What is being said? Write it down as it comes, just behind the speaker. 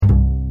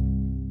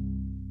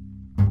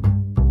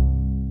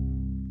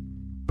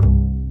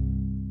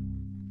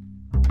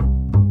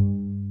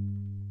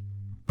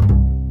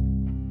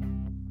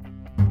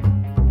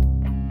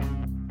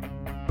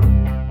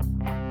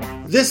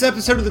This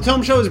episode of The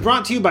Tome Show is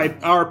brought to you by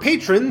our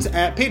patrons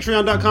at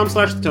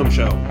patreon.com/The Tome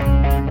Show.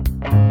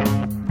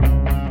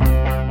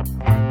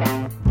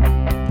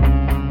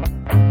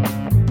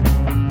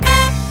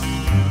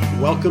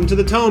 Welcome to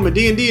The Tome, a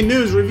D&D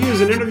news,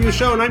 reviews, and interview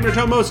show, and I'm your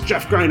Tome host,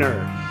 Jeff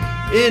Greiner.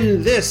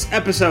 In this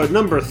episode,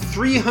 number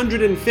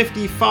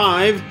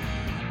 355,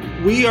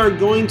 we are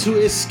going to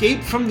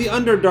escape from the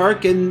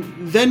Underdark and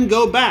then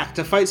go back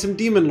to fight some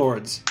demon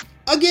lords.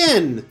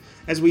 Again!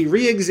 As we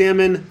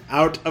re-examine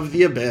Out of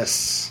the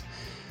Abyss.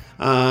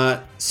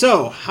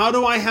 So, how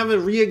do I have a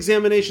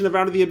re-examination of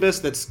Out of the Abyss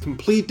that's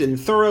complete and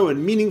thorough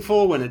and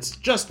meaningful when it's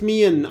just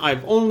me and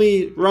I've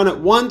only run it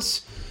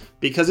once?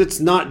 Because it's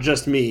not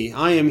just me.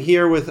 I am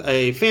here with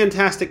a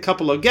fantastic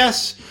couple of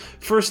guests.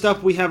 First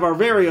up, we have our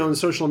very own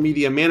social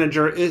media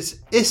manager,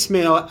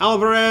 Ismail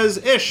Alvarez.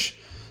 Ish,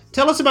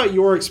 tell us about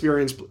your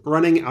experience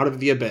running Out of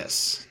the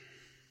Abyss.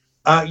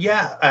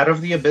 Out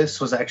of the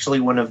Abyss was actually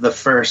one of the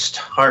first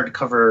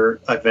hardcover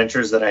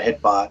adventures that I had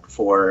bought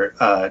for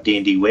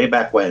D&D way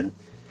back when,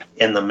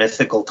 in the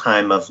mythical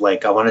time of, I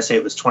want to say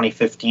it was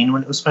 2015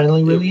 when it was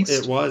finally released.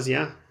 It was,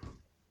 yeah.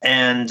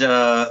 And,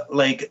 I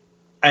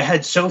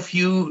had so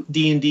few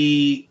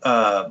D&D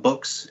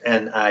books,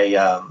 and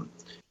I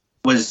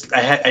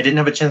didn't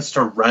have a chance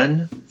to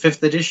run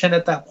 5th edition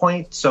at that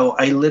point, so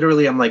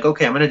I'm like,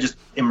 okay, I'm going to just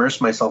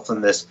immerse myself in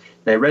this.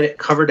 And I read it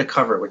cover to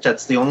cover, which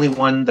that's the only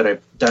one that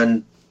I've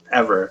done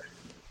ever.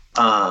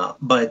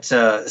 But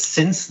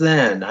since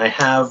then, I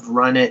have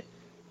run it,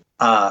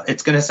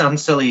 it's going to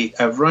sound silly,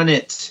 I've run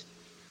it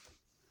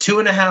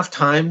 2.5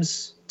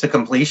 times to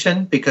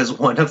completion, because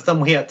one of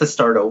them we had to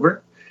start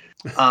over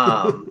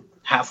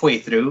halfway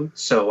through,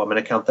 so I'm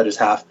going to count that as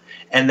half.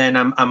 And then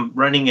I'm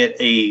running it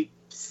a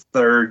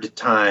third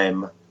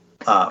time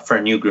for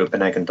a new group,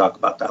 and I can talk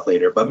about that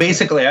later. But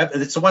basically,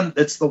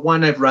 it's the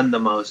one I've run the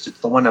most. It's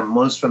the one I'm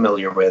most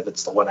familiar with.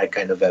 It's the one I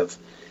kind of have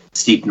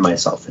steeped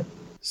myself in.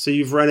 So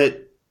you've run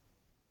it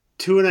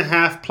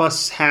 2.5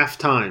 plus half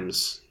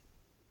times.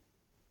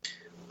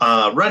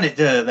 Run it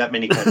that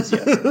many times,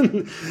 yes.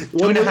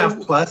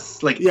 2.5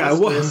 plus, yeah.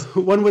 Plus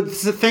one would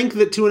think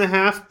that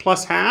 2.5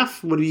 plus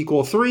half would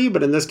equal 3,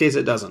 but in this case,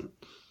 it doesn't.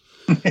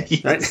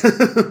 Yes. Right?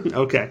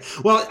 Okay.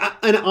 Well,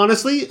 and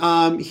honestly,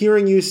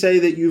 hearing you say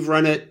that you've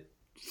run it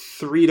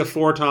 3 to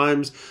 4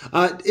 times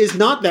is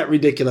not that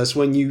ridiculous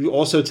when you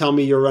also tell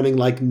me you're running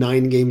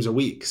 9 games a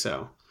week.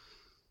 So,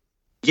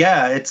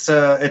 yeah, it's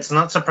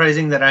not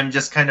surprising that I'm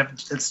just kind of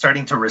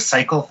starting to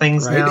recycle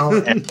things now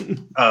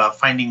and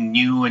finding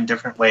new and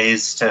different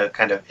ways to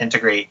kind of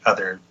integrate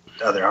other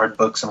hard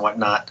books and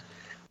whatnot.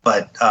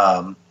 But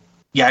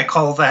yeah, I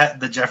call that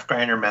the Jeff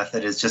Greiner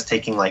method, is just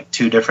taking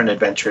 2 different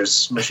adventures,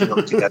 smushing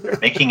them together,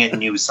 making it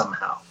new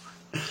somehow.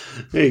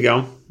 There you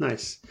go.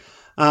 Nice.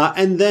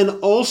 And then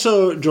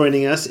also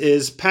joining us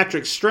is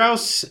Patrick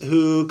Strauss,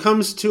 who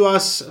comes to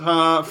us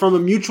from a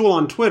mutual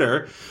on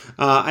Twitter.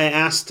 I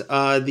asked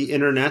the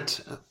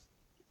internet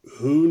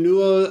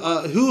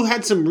who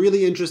had some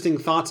really interesting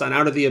thoughts on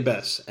Out of the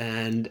Abyss,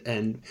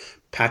 and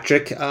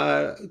Patrick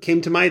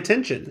came to my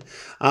attention.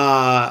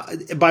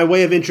 By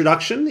way of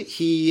introduction,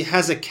 he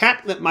has a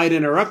cat that might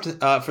interrupt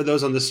for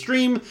those on the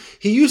stream.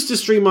 He used to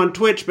stream on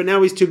Twitch, but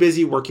now he's too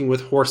busy working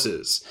with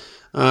horses.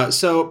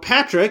 So,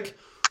 Patrick,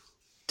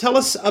 tell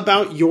us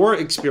about your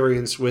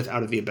experience with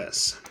Out of the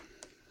Abyss.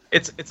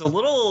 It's a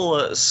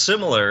little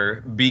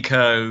similar,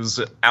 because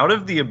Out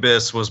of the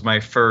Abyss was my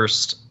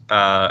first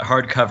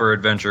hardcover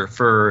adventure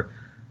for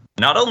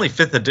not only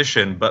 5th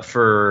edition, but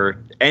for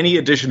any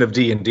edition of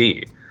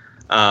D&D.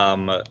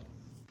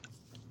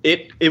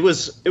 It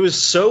was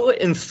so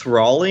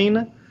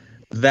enthralling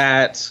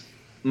that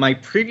my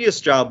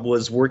previous job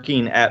was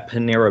working at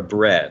Panera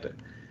Bread,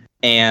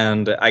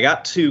 and I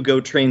got to go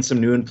train some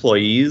new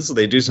employees.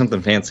 They do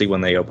something fancy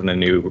when they open a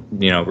new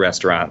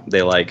restaurant.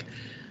 They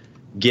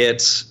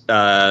get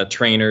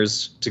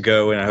trainers to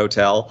go in a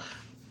hotel,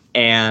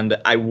 and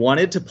I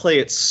wanted to play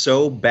it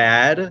so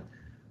bad,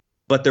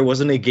 but there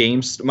wasn't a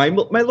game. My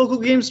local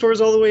game store is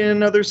all the way in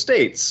another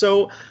state,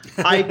 so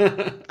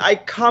I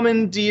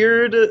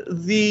commandeered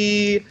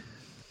the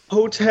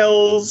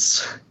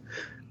hotel's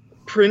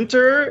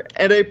printer,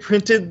 and I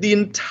printed the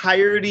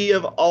entirety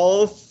of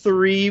all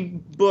 3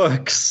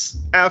 books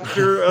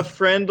after a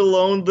friend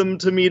loaned them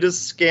to me to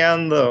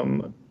scan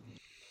them.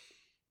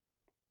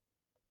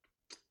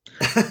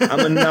 I'm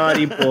a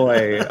naughty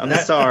boy. I'm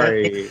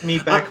sorry. That takes me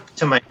back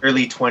to my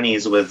early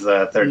 20s with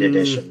 3rd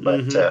edition,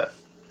 but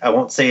I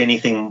won't say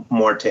anything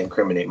more to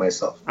incriminate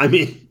myself. I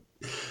mean,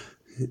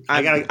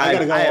 I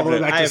gotta go all the way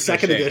back to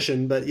 2nd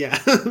edition, but yeah.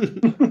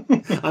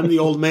 I'm the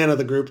old man of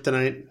the group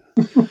tonight.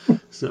 But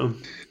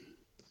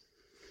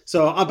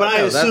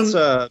I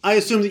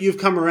assume that you've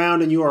come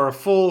around and you are a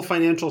full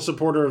financial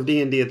supporter of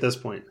D&D at this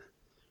point.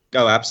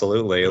 Oh,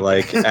 absolutely.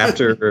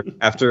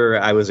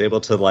 After I was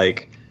able to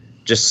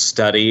just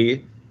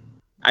study,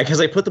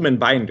 because I put them in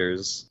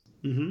binders.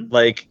 Mm-hmm.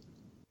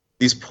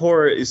 These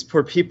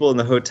poor people in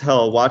the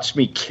hotel watched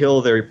me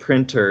kill their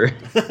printer,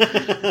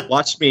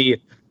 watch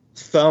me do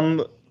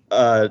the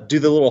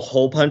little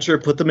hole puncher,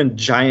 put them in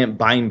giant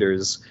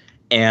binders,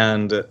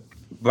 And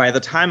by the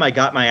time I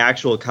got my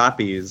actual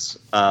copies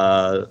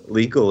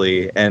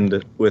legally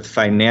and with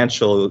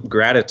financial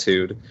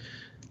gratitude,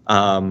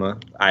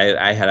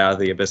 I had Out of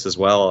the Abyss as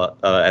well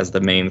as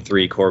the main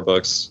 3 core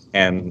books,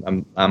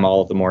 and I'm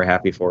all the more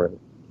happy for it.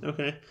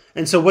 Okay.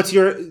 And so what's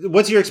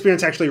your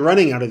experience actually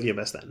running Out of the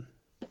Abyss then?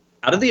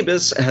 Out of the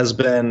Abyss has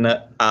been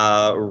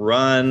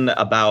run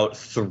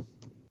about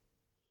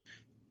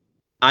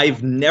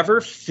I've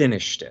never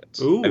finished it.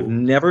 Ooh. I've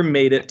never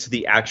made it to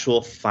the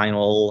actual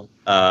final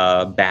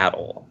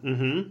battle.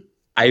 Mm-hmm.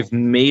 I've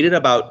made it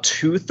about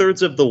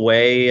 2/3 of the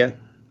way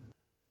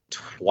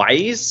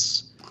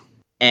twice,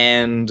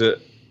 and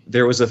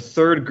there was a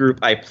third group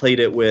I played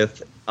it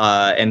with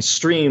and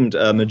streamed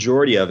a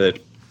majority of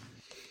it.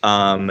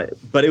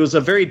 But it was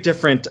a very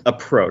different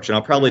approach, and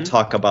I'll probably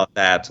talk about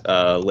that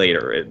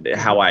later,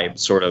 how I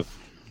sort of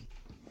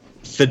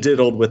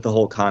fiddled with the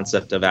whole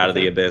concept of Out of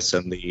the Abyss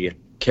and the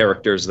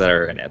characters that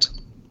are in it.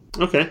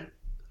 Okay.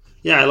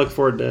 Yeah, I look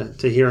forward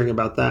to hearing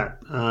about that.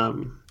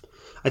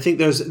 I think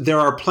there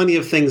are plenty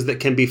of things that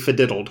can be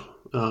fiddled,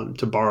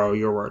 to borrow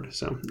your word.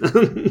 So,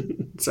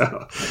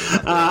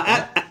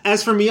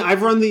 as for me,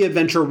 I've run the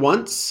adventure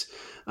once.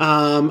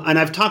 And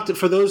I've talked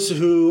for those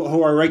who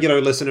are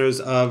regular listeners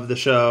of the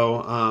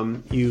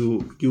show.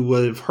 You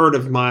would have heard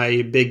of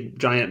my big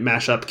giant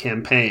mashup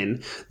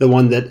campaign, the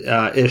one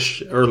that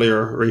Ish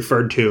earlier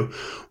referred to,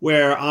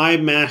 where I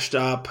mashed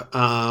up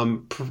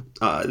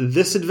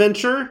this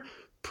adventure,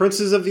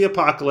 Princes of the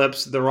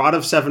Apocalypse, The Rod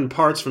of Seven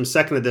Parts from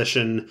 2nd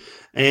edition,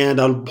 and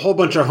a whole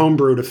bunch of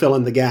homebrew to fill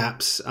in the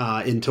gaps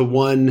into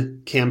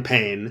one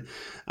campaign.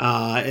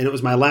 And it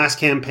was my last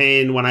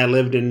campaign when I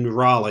lived in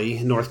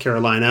Raleigh, North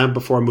Carolina,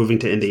 before moving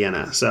to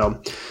Indiana.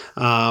 So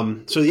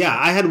yeah,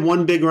 I had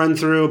one big run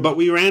through, but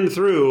we ran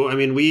through. I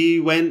mean, we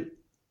went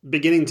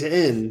beginning to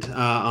end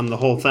on the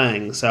whole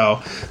thing.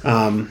 So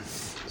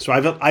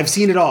I've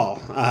seen it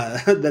all.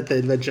 That the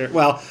adventure.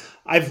 Well,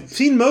 I've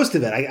seen most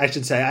of it. I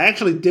should say. I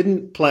actually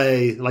didn't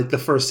play like the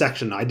first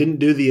section. I didn't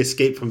do the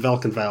Escape from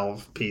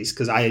Valkenvalve piece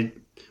because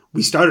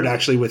we started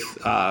actually with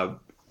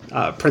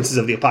Princes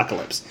of the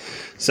Apocalypse.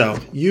 So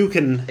you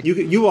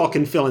all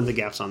can fill in the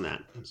gaps on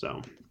that.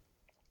 So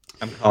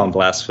I'm calling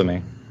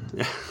blasphemy.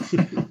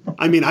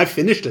 I mean, I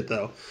finished it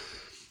though.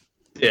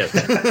 You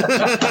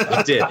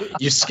did.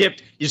 You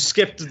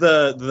skipped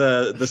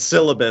the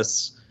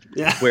syllabus.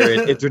 Yeah. Where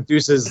it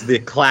introduces the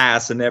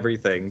class and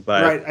everything,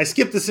 but right, I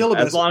skipped the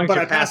syllabus, as long as but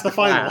you I passed the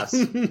class.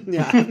 final.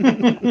 Yeah.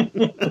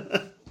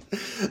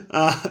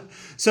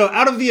 So,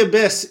 Out of the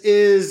Abyss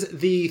is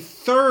the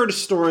third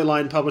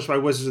storyline published by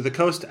Wizards of the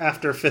Coast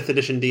after 5th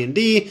edition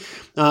D&D.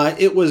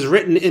 It was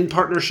written in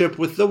partnership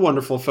with the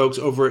wonderful folks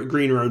over at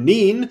Green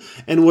Ronin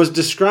and was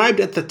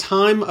described at the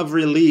time of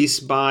release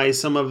by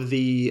some of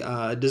the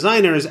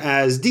designers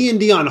as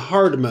D&D on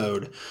hard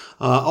mode.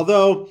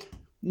 Although,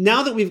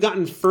 now that we've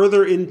gotten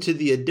further into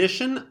the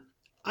edition,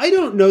 I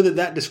don't know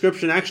that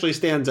description actually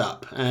stands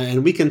up,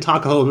 and we can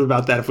talk a little bit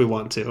about that if we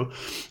want to.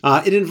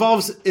 It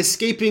involves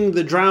escaping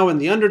the Drow in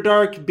the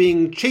Underdark,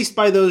 being chased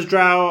by those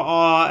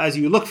Drow as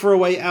you look for a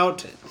way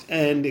out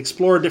and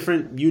explore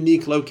different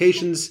unique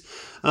locations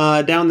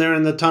down there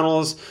in the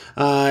tunnels.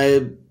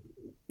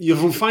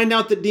 You find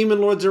out that demon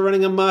lords are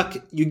running amok.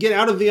 You get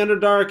out of the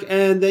Underdark,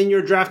 and then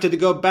you're drafted to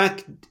go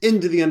back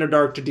into the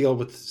Underdark to deal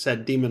with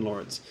said demon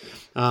lords.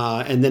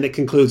 And then it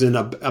concludes in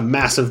a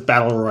massive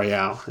battle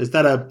royale. Is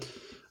that a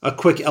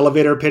quick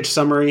elevator pitch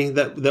summary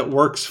that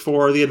works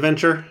for the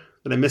adventure?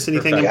 Did I miss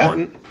anything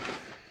important?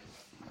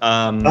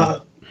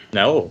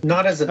 No,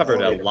 not as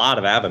covered a lot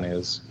of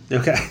avenues.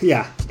 Okay,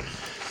 yeah.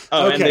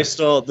 Oh, okay.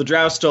 And the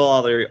Drow stole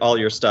all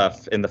your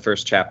stuff in the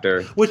first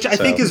chapter, which I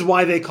think is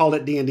why they called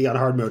it D&D on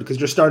hard mode, because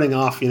you're starting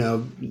off,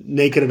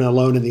 naked and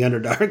alone in the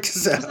Underdark.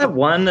 So.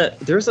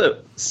 There's a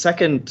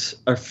second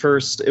or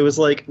first. It was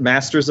like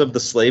Masters of the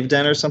Slave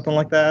Den or something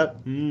like that.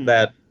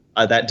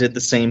 That did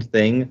the same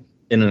thing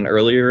in an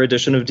earlier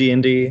edition of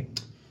D&D.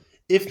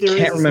 If there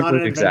is, it's not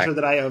an adventure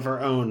that I ever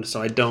owned, so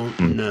I don't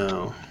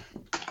know.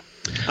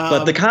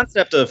 But the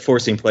concept of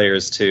forcing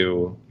players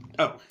to...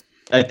 Oh.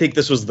 I think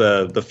this was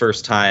the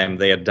first time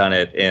they had done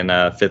it in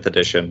 5th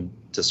edition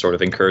to sort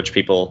of encourage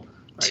people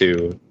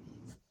to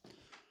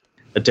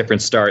a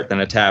different start than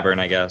a tavern,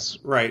 I guess.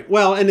 Right.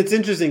 Well, and it's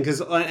interesting because,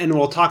 and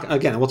we'll talk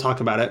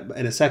about it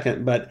in a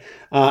second, but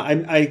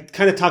I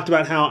kind of talked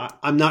about how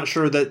I'm not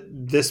sure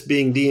that this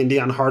being D&D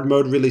on hard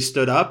mode really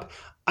stood up.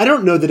 I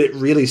don't know that it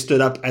really stood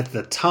up at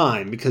the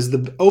time because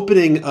the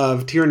opening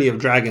of Tyranny of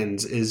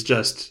Dragons is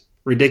just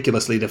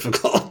ridiculously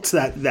difficult.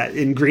 that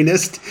in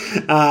Greenest,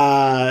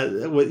 I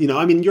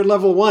mean, you're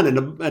level 1 and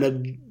a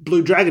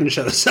blue dragon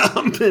shows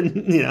up, and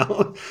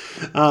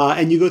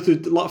and you go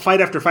through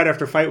fight after fight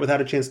after fight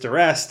without a chance to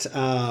rest.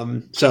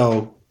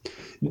 So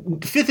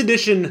 5th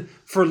edition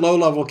for low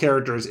level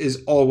characters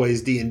is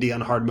always D&D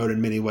on hard mode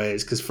in many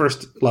ways because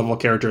first level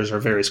characters are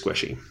very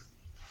squishy.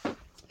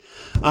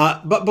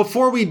 But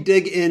before we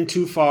dig in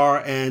too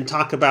far and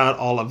talk about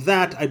all of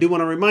that, I do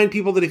want to remind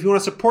people that if you want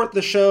to support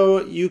the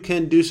show, you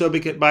can do so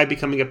by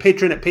becoming a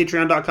patron at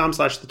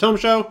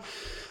patreon.com/thetomeshow.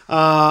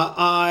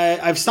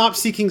 I've stopped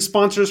seeking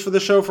sponsors for the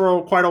show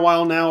for quite a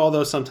while now,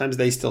 although sometimes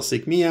they still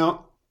seek me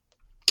out.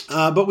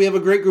 But we have a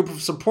great group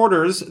of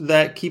supporters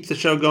that keep the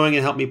show going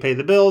and help me pay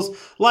the bills,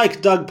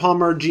 like Doug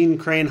Palmer, Gene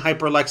Crane,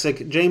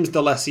 Hyperlexic, James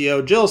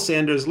D'Alessio, Jill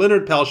Sanders,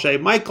 Leonard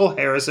Pelche, Michael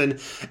Harrison,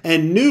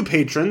 and new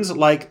patrons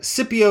like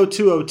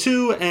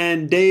Scipio202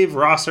 and Dave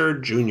Rosser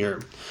Jr.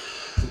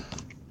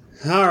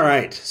 All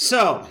right,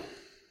 so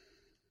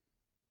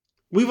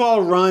we've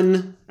all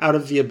run Out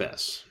of the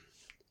Abyss.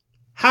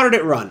 How did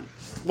it run?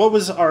 What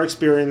was our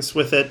experience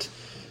with it?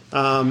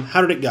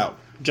 How did it go,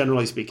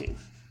 generally speaking?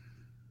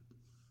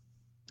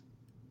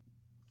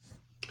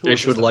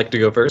 Jace would like to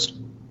go first.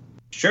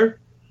 Sure.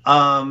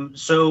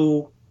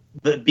 So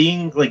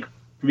being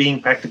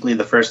practically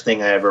the first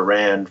thing I ever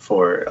ran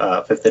for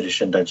 5th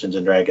edition Dungeons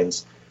and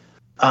Dragons,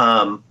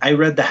 I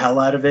read the hell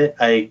out of it.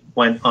 I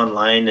went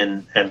online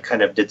and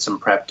kind of did some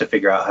prep to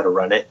figure out how to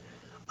run it.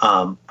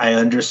 I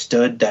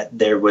understood that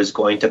there was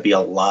going to be a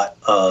lot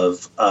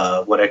of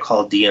what I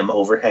call DM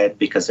overhead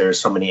because there are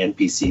so many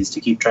NPCs to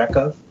keep track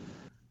of.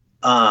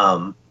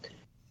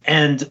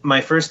 And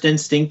my first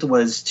instinct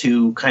was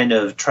to kind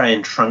of try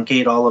and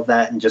truncate all of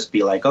that and just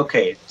be like,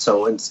 okay,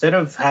 so instead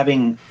of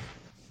having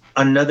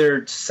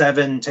another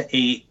 7 to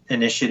 8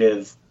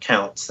 initiative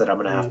counts that I'm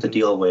going to have to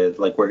deal with,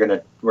 like we're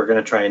going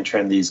to try and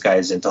turn these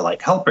guys into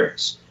like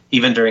helpers,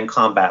 even during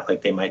combat.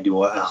 Like they might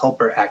do a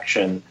helper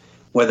action,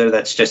 whether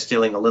that's just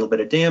dealing a little bit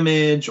of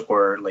damage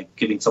or like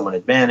giving someone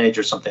advantage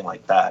or something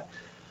like that.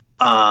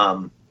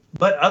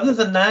 But other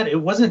than that,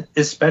 it wasn't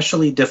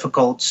especially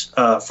difficult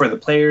for the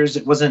players.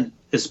 It wasn't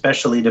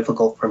especially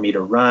difficult for me to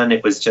run.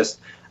 It was just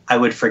I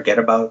would forget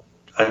about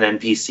an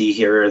NPC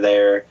here or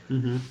there.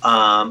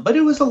 But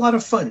it was a lot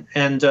of fun.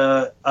 And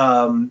the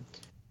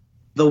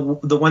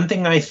one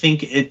thing I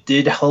think it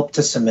did help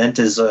to cement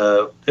is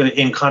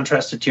in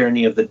contrast to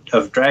Tyranny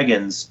of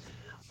Dragons,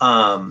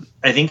 I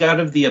think Out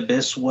of the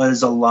Abyss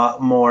was a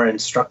lot more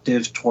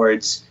instructive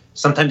towards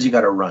sometimes you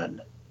got to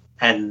run.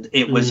 And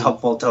it was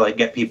helpful to like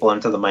get people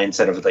into the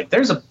mindset of like,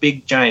 there's a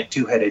big giant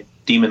 2-headed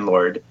demon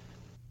lord.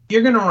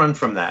 You're going to run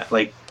from that.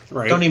 Like,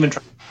 Don't even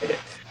try to fight it.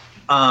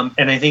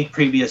 And I think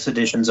previous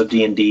editions of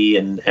D&D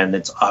and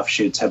its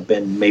offshoots have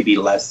been maybe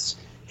less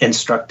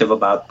instructive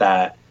about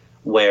that,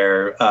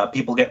 where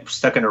people get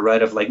stuck in a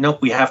rut of like,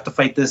 nope, we have to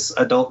fight this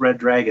adult red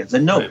dragons.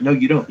 And no,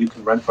 you don't. You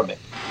can run from it.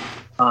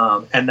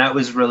 And that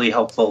was really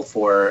helpful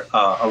for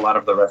a lot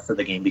of the rest of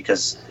the game,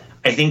 because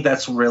I think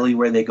that's really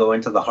where they go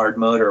into the hard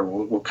mode,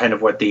 or kind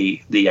of what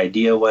the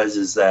idea was,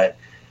 is that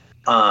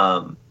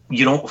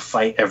you don't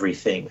fight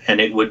everything,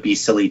 and it would be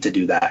silly to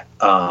do that.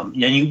 And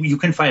you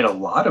can fight a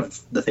lot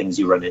of the things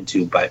you run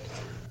into, but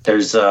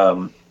there's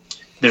a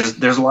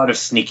lot of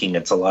sneaking.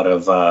 It's a lot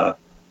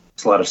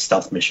of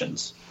stealth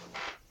missions.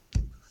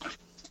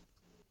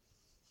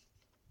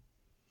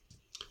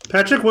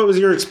 Patrick, what was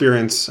your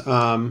experience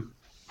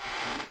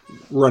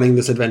running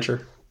this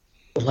adventure?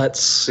 Let's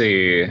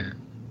see.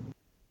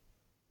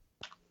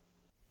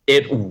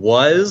 It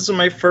was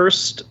my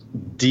first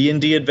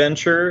D&D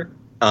adventure,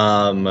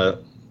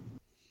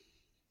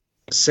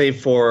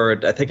 save for,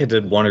 I think I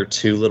did 1 or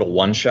 2 little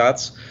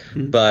one-shots,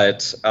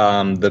 but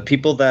the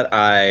people that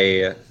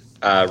I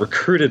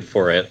recruited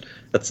for it,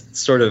 that's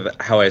sort of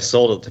how I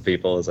sold it to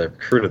people, is I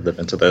recruited them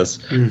into this.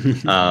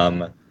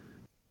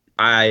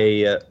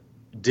 I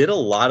did a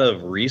lot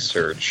of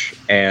research,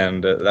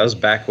 and that was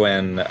back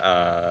when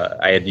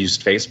I had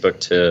used Facebook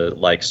to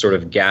like sort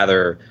of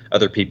gather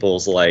other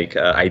people's like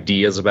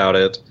ideas about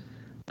it.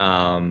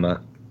 I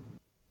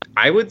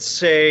would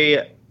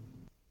say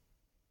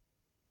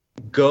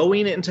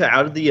going into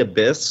Out of the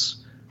Abyss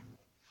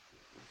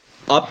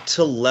up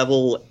to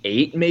level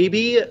 8,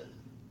 maybe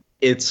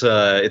it's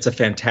a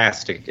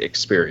fantastic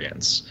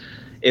experience.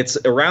 It's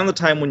around the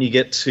time when you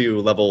get to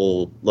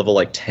level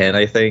like 10,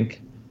 I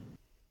think.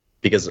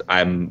 Because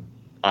I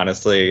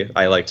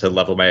like to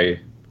level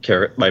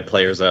my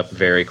players up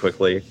very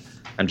quickly.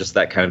 I'm just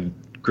that kind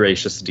of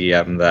gracious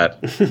DM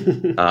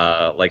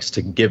that likes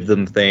to give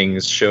them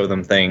things, show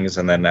them things,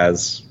 and then,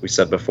 as we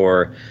said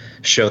before,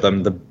 show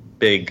them the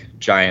big,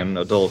 giant,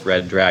 adult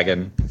red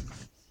dragon.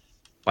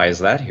 Why is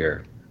that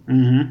here?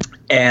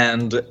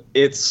 And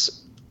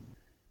it's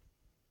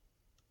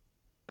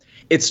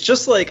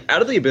just like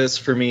Out of the Abyss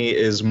for me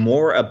is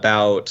more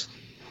about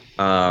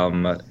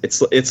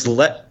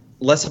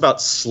less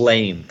about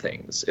slaying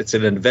things. It's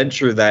an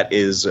adventure that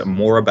is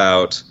more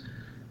about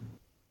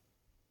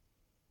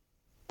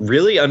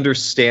really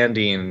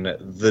understanding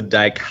the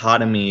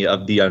dichotomy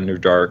of the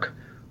Underdark,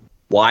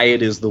 why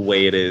it is the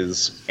way it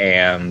is,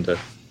 and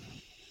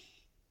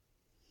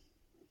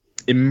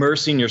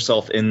immersing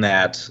yourself in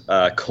that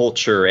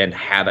culture and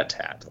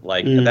habitat.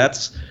 Like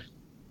that's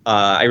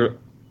I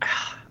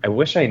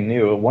wish I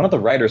knew. One of the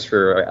writers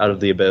for Out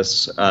of the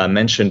Abyss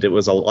mentioned it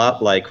was a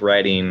lot like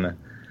writing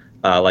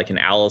like an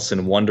Alice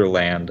in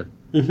Wonderland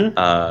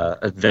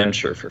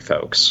adventure for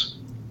folks.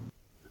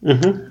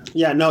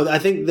 Yeah, no, I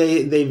think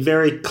they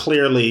very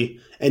clearly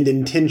and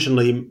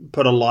intentionally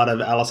put a lot of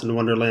Alice in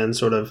Wonderland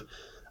sort of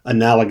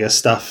analogous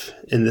stuff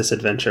in this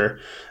adventure.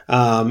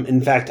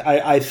 In fact,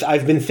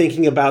 I've been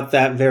thinking about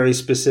that very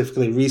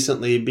specifically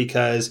recently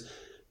because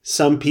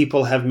some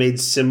people have made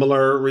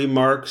similar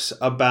remarks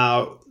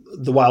about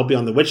The Wild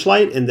Beyond the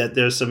Witchlight, and that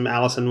there's some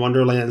Alice in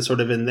Wonderland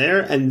sort of in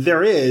there, and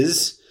there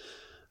is.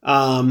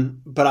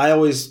 But I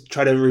always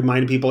try to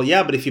remind people,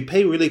 but if you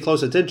pay really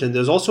close attention,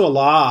 there's also a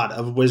lot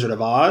of Wizard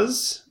of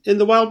Oz in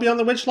The Wild Beyond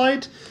the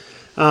Witchlight.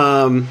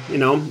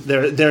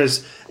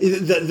 There's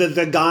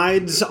the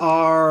guides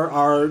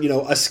are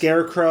a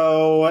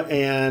scarecrow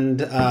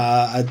and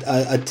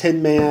a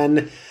tin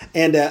man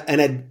and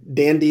a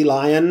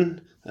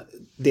dandelion,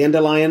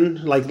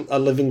 like a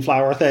living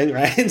flower thing,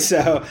 right?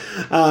 So,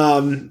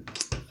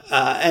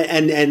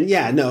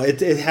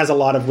 it has a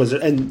lot of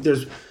wizard, and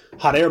there's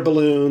hot air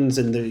balloons,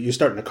 and you're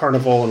starting a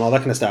carnival and all that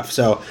kind of stuff.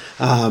 So,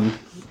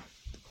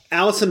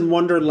 Alice in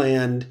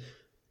Wonderland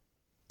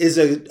is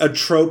a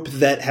trope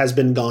that has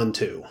been gone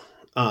to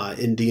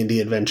in D&D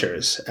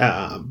adventures,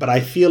 but I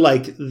feel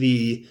like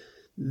the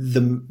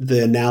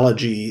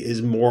analogy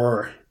is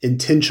more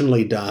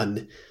intentionally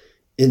done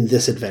in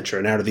this adventure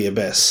in Out of the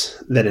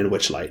Abyss than in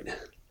Witchlight.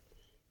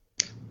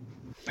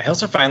 I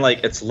also find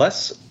it's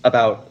less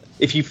about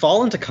if you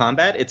fall into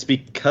combat, it's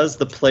because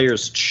the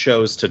players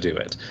chose to do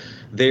it.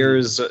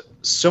 There's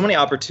so many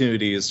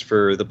opportunities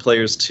for the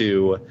players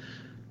to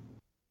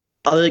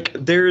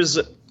there's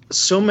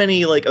so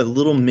many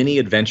little mini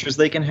adventures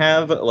they can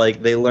have.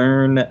 They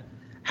learn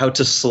how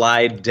to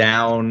slide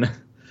down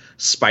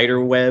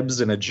spider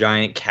webs in a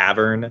giant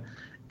cavern,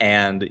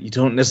 and you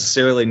don't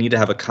necessarily need to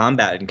have a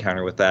combat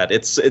encounter with that.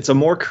 It's a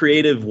more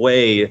creative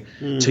way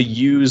to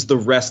use the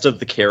rest of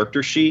the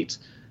character sheet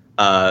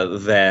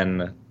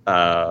than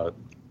what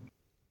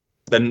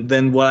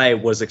I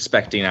was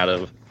expecting out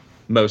of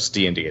most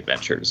D&D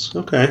adventures.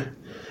 Okay.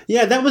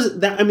 Yeah, that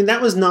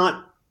was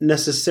not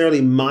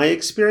necessarily my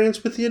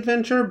experience with the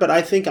adventure, but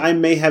I think I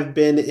may have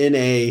been in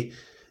a,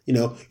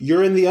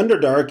 you're in the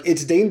Underdark,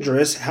 it's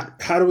dangerous.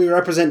 How do we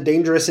represent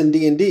dangerous in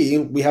D&D?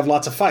 We have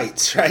lots of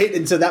fights, right?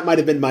 And so that might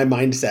have been my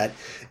mindset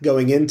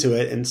going into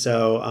it. And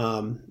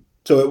so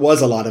so it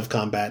was a lot of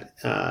combat.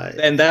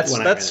 And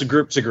that's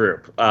group to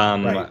group.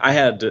 Right. I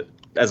had,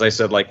 as I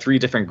said, 3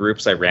 different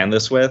groups I ran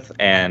this with,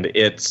 and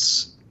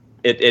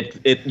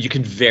you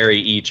can vary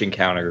each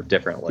encounter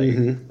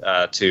differently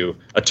to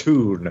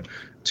attune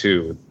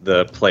to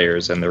the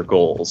players and their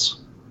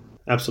goals.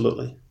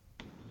 Absolutely.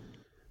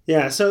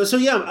 Yeah. So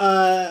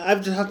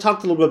I've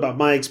talked a little bit about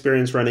my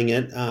experience running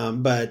it,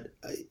 but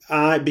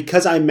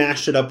because I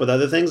mashed it up with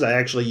other things, I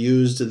actually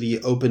used the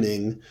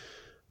opening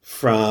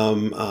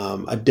from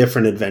a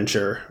different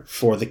adventure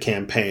for the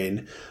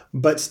campaign,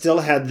 but still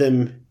had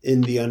them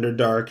in the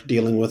Underdark,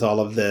 dealing with all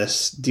of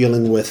this,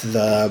 dealing with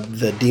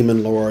the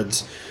demon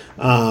lords,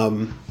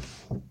 and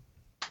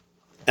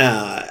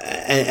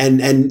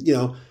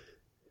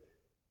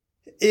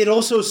it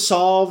also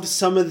solved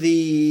some of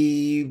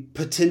the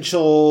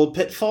potential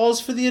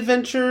pitfalls for the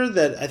adventure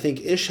that I think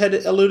Ish had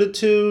alluded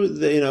to.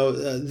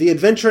 The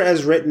adventure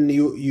as written,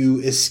 you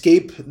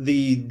escape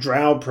the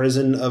drow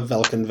prison of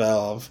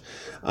Velkenvelv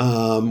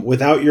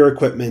without your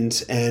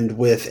equipment and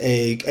with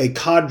a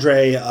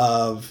cadre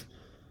of,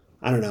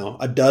 I don't know,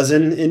 a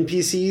dozen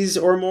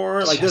NPCs or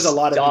more. There's a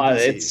lot of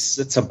NPCs.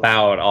 It's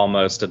about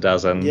almost a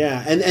dozen.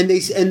 Yeah,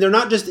 and they're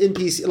not just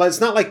NPCs.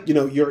 It's not like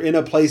you're in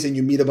a place and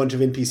you meet a bunch of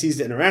NPCs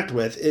to interact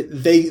with.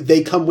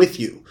 They come with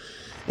you,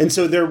 and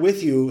so they're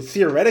with you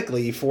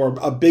theoretically for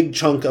a big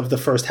chunk of the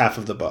first half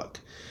of the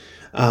book.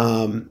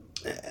 And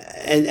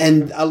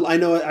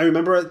I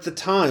remember at the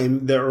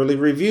time the early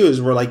reviews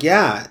were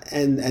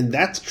and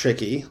that's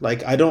tricky.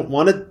 I don't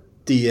want to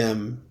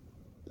DM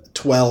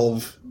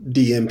 12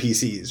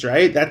 DMPCs,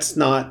 right? That's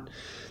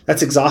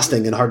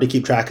exhausting and hard to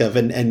keep track of,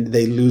 and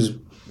they lose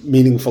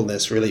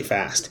meaningfulness really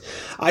fast.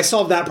 I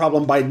solved that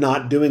problem by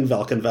not doing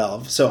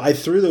Velkenvelv. So I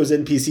threw those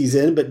NPCs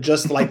in, but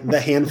just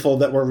the handful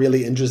that were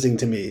really interesting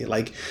to me,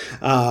 the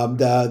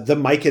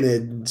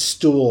Myconid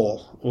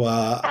Stool.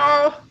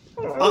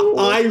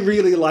 I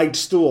really liked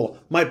Stool.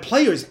 My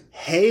players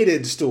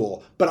hated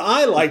Stool, but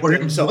I liked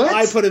him, so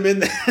I put him in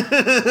there.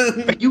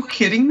 Are you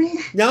kidding me?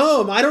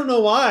 No, I don't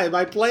know why.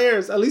 My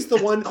players, at least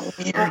the one,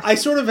 I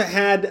sort of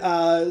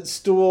had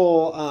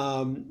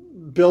Stool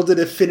build an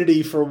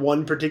affinity for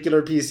one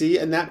particular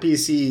PC, and that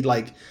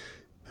PC,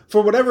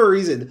 for whatever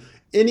reason,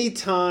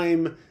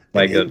 anytime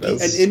an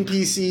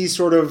NPC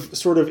sort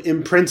of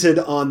imprinted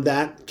on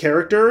that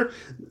character,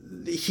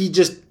 he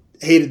just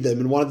hated them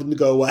and wanted them to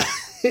go away.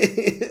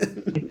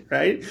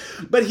 Right?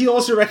 But he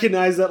also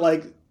recognized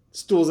that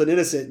Stool's an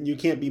innocent and you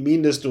can't be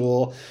mean to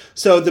Stool.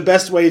 So the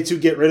best way to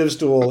get rid of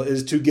Stool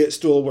is to get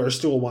Stool where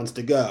Stool wants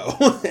to go,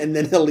 and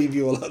then he'll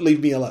leave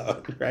me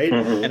alone, right?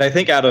 And I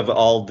think out of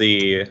all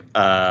the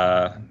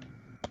I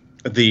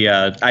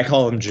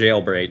call them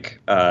jailbreak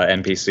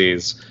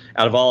NPCs,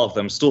 out of all of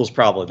them, Stool's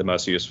probably the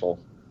most useful.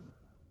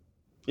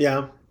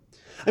 Yeah.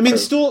 I mean,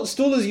 Stool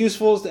is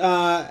useful,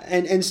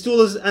 and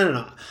Stool is, I don't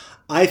know.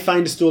 I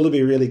find Stool to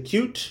be really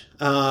cute.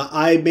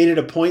 I made it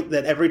a point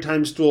that every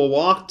time Stool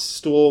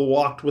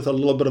walked with a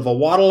little bit of a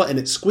waddle, and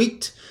it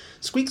squeaked.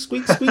 Squeak,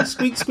 squeak, squeak,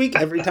 squeak, squeak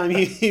every time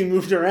he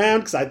moved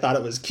around because I thought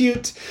it was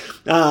cute.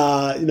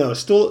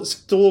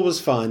 Stool was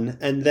fun,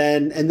 and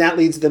that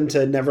leads them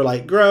to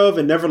Neverlight Grove,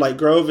 and Neverlight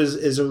Grove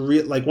is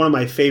one of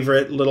my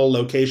favorite little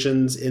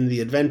locations in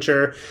the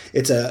adventure.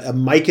 It's a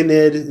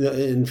myconid,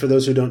 and for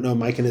those who don't know,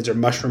 myconids are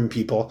mushroom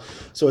people.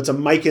 So it's a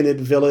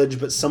myconid village,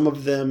 but some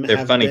of them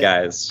they're funny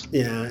guys.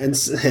 Yeah,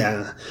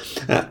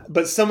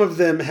 but some of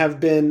them have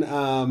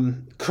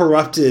been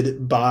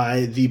corrupted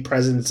by the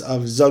presence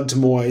of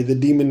Zugtmoy, the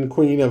demon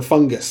queen of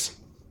fungus.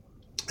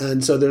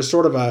 And so there's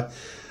sort of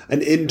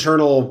an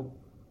internal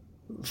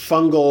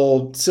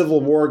fungal civil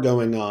war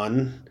going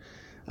on.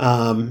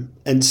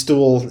 And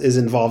Stool is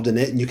involved in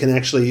it, and you can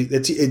actually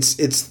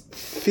it's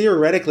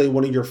theoretically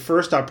one of your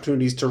first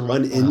opportunities to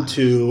run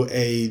into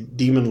a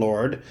demon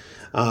lord,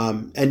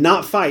 and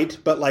not fight,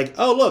 but like,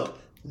 oh look,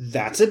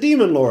 that's a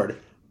demon lord.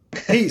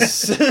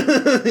 Peace.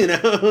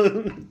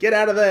 Get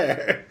out of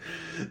there.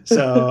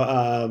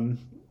 So,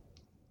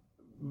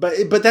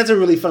 but that's a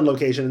really fun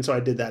location, and so I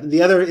did that. And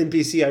the other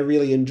NPC I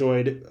really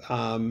enjoyed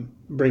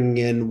bringing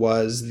in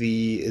was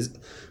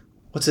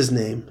what's his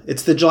name?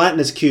 It's the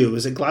gelatinous cube.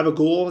 Is it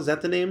Glabagool? Is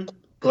that the name?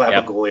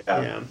 Glabagool,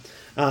 yeah.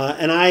 Yeah.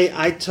 And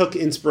I took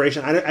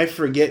inspiration. I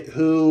forget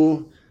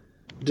who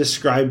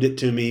described it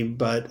to me,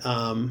 but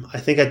I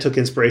think I took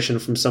inspiration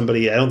from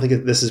somebody. I don't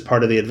think this is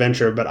part of the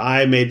adventure, but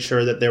I made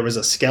sure that there was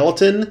a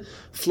skeleton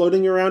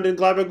floating around in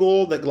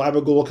Glabagool that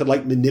Glabagool could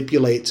like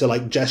manipulate to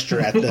like gesture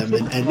at them.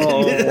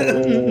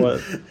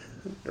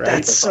 Right?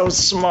 That's so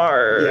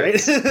smart.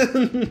 Right?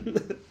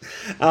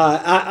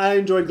 I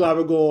enjoyed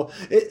Glabagool.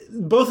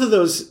 Both of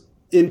those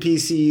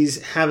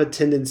NPCs have a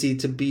tendency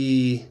to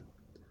be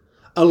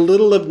a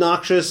little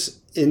obnoxious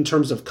in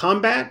terms of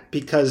combat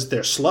because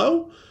they're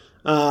slow.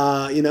 The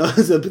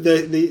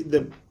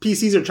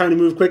PCs are trying to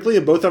move quickly,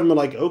 and both of them are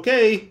like,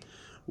 okay,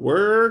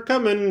 we're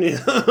coming.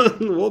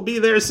 We'll be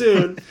there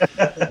soon.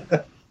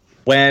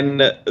 When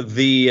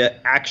the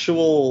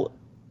actual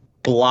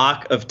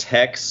block of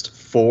text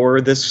for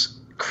this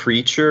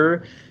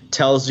creature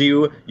tells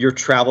you your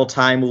travel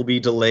time will be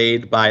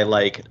delayed by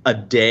like a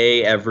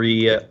day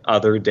every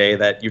other day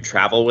that you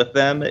travel with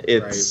them,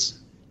 it's right.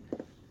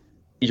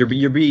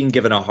 You're being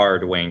given a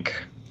hard wink.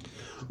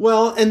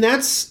 Well, and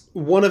that's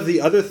one of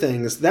the other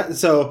things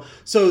so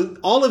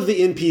all of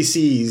the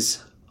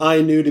NPCs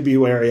I knew to be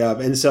wary of,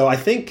 and so I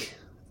think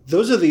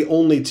those are the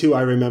only two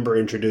I remember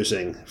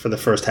introducing for the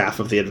first half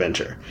of the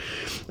adventure,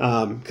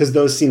 because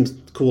those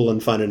seemed cool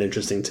and fun and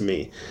interesting to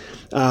me.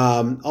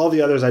 All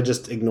the others I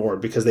just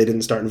ignored because they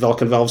didn't start in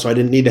Velkenvelve, so I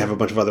didn't need to have a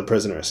bunch of other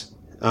prisoners.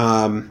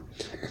 The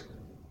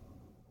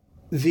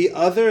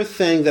other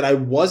thing that I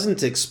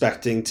wasn't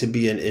expecting to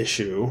be an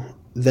issue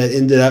that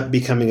ended up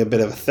becoming a bit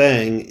of a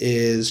thing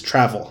is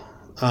travel.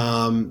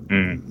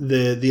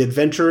 The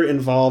adventure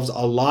involves a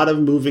lot of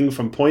moving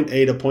from point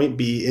A to point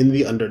B in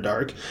the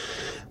Underdark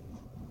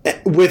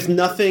with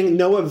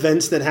no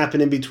events that happen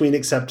in between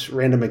except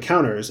random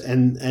encounters.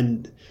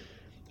 And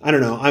I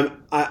don't know.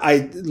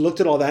 I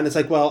looked at all that and it's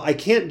like, well, I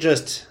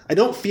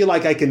don't feel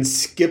like I can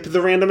skip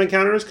the random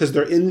encounters because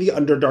they're in the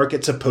Underdark.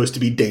 It's supposed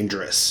to be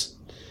dangerous.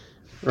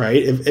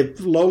 Right? If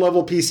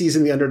low-level PCs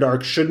in the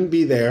Underdark shouldn't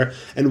be there,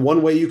 and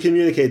one way you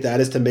communicate that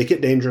is to make it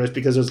dangerous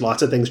because there's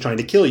lots of things trying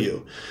to kill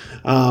you.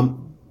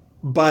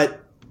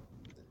 But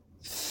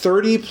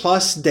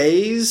 30-plus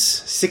days,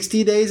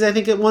 60 days, I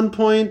think at one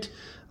point,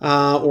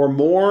 or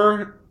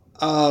more,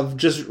 of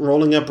just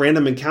rolling up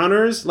random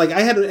encounters. Like,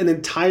 I had an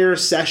entire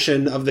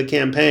session of the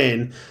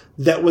campaign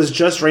that was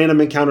just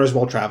random encounters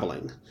while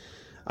traveling.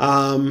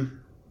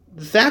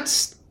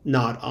 That's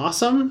not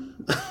awesome.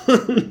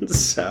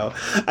 So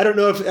I don't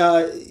know if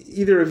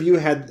either of you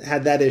had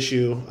that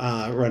issue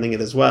running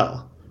it as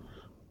well.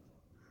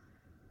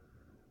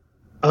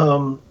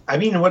 I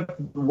mean,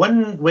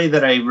 one way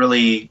that I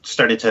really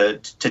started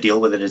to deal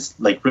with it is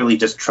like really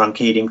just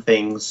truncating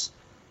things,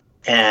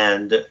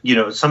 and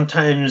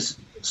sometimes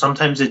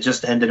it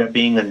just ended up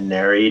being a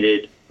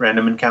narrated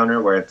random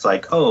encounter where it's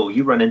like, oh,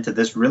 you run into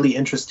this really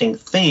interesting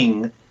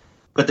thing,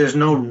 but there's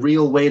no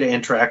real way to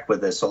interact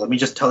with this, so let me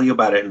just tell you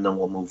about it and then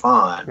we'll move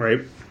on.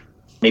 Right.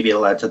 Maybe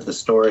it'll add to the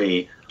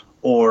story.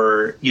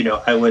 Or,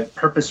 I would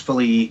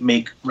purposefully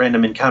make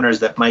random encounters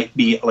that might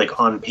be like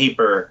on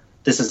paper,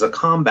 this is a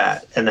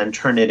combat, and then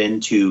turn it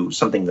into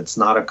something that's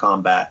not a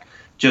combat,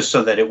 just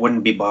so that it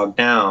wouldn't be bogged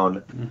down.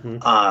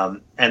 Mm-hmm.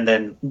 And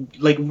then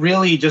like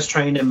really just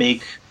trying to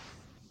make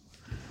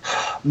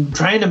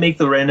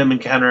the random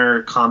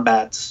encounter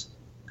combats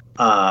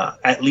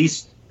at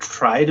least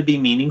try to be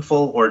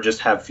meaningful or just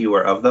have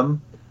fewer of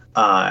them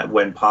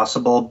when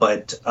possible.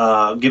 But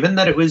given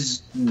that it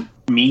was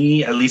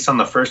me, at least on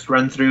the first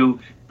run through,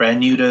 brand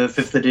new to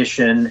 5th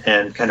edition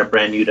and kind of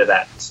brand new to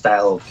that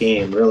style of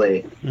game,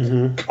 really,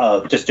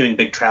 just doing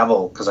big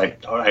travel, because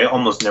I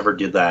almost never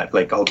do that.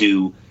 Like, I'll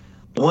do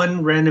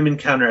one random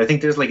encounter. I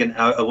think there's like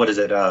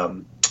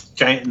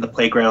Giant in the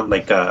Playground,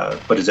 like,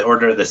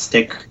 Order of the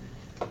Stick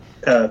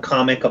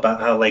comic about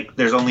how like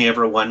there's only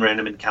ever one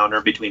random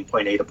encounter between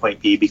point A to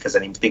point B because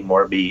anything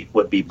more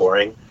would be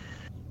boring.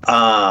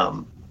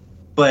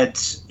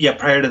 But yeah,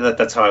 prior to that,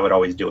 that's how I would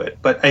always do it.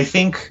 But I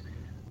think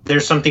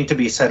there's something to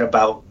be said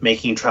about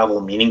making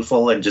travel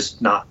meaningful and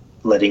just not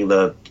letting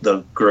the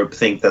group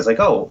think that's like,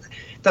 oh,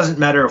 it doesn't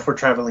matter if we're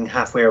traveling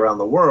halfway around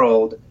the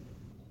world.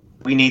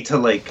 We need to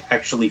like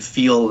actually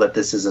feel that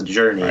this is a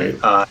journey.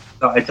 Right.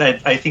 So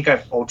I think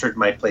I've altered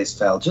my play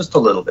style just a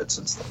little bit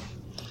since then.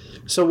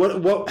 So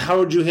what? How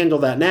would you handle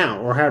that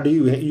now, or how do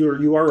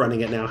you are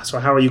running it now? So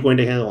how are you going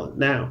to handle it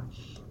now?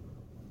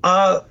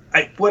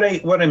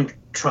 What I'm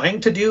trying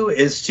to do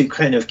is to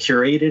kind of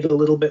curate it a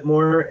little bit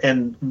more,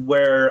 and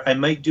where I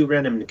might do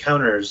random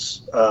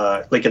encounters,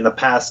 like in the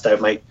past, I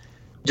might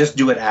just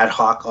do it ad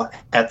hoc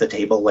at the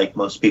table, like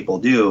most people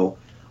do.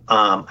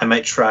 I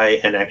might try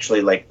and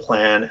actually like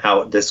plan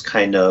out this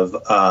kind of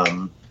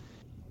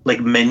like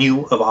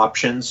menu of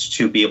options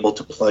to be able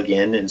to plug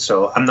in, and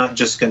so I'm not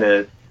just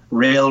gonna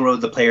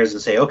railroad the players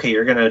and say, okay,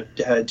 you're gonna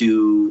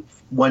do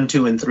 1,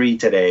 2, and 3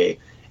 today.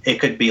 It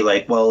could be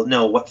like, well,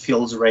 no, what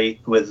feels right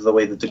with the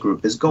way that the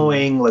group is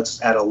going? Let's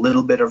add a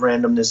little bit of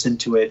randomness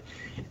into it,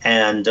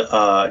 and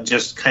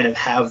just kind of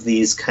have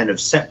these kind of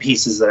set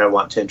pieces that I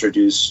want to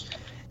introduce.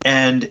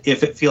 And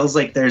if it feels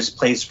like there's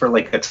place for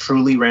like a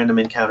truly random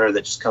encounter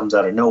that just comes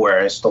out of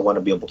nowhere, I still want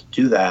to be able to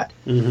do that.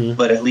 Mm-hmm.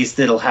 But at least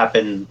it'll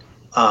happen,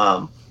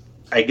 I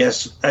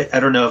guess, I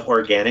don't know if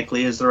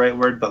organically is the right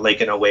word, but like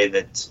in a way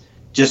that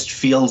just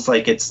feels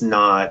like it's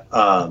not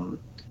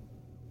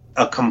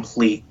a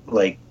complete,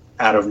 like,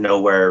 out of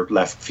nowhere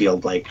left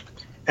field, like,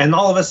 and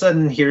all of a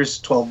sudden here's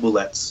 12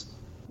 bullets.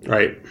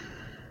 Right.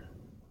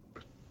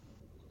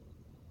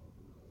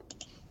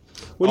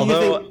 What do you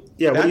think?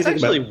 Yeah, that's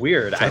actually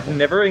weird. I've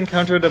never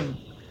encountered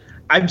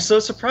I'm so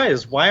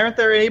surprised. Why aren't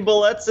there any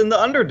bullets in the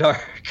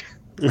Underdark?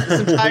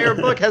 This entire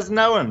book has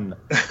none.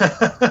 That's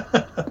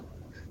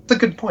a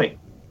good point.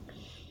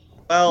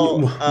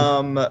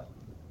 Well,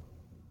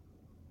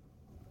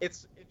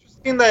 it's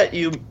interesting that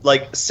you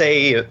like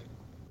say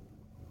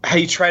how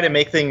you try to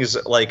make things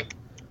like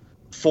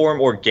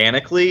form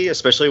organically,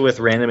 especially with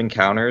random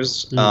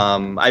encounters.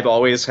 I've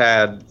always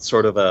had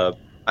sort of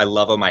I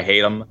love them, I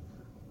hate them.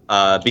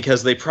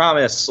 Because they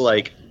promise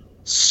like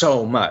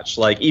so much.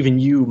 Like even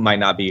you might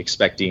not be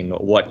expecting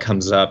what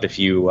comes up if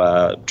you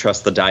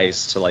trust the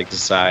dice to like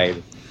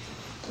decide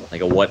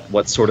like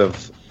what sort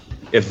of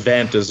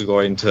event is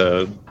going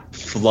to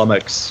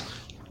flummox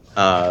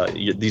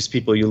these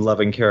people you love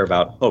and care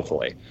about.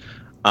 Hopefully,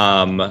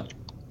 but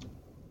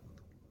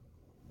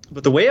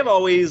the way I've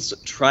always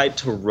tried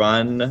to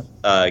run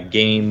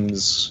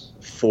games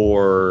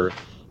for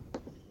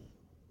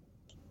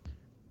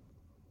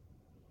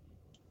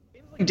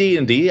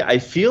D&D, I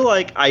feel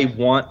like I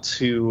want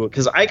to,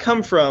 because I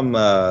come from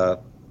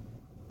Mouse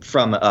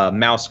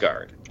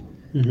Guard,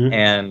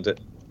 and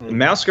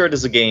Mouse Guard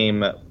is a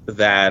game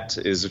that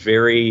is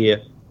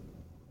very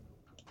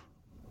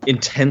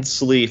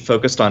intensely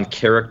focused on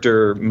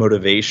character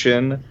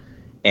motivation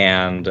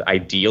and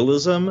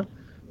idealism.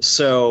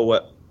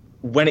 So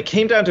when it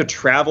came down to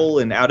travel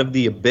and Out of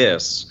the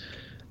Abyss,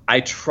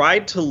 I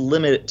tried to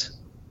limit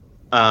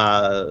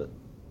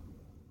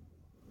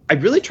I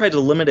really tried to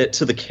limit it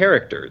to the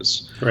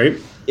characters. Right.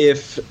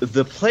 If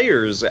the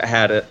players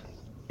had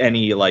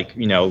any, like,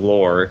 you know,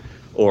 lore,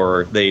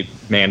 or they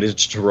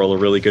managed to roll a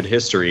really good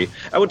history,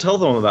 I would tell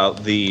them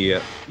about the,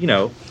 you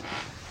know,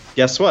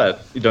 guess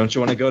what? Don't you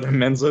want to go to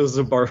Menzo's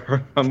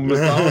Bar?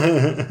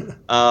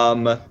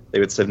 They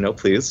would say, no,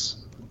 please.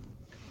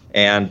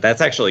 And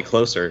that's actually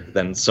closer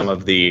than some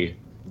of the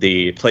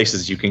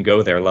places you can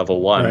go there,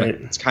 level 1. Right.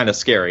 It's kind of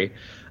scary.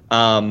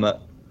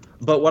 But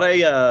what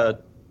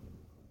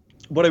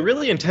I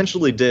really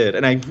intentionally did,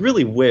 and I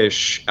really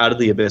wish Out of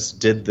the Abyss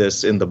did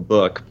this in the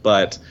book,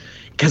 but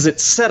because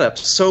it's set up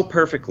so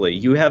perfectly,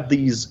 you have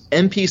these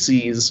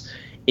NPCs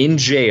in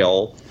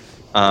jail,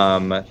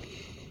 and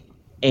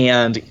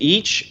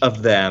each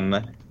of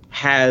them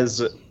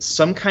has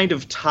some kind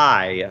of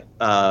tie,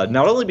 not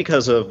only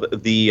because of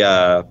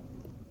the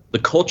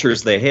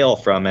cultures they hail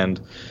from,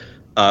 and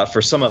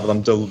for some of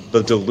them,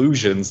 the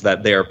delusions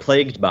that they are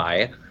plagued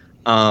by.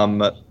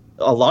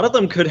 A lot of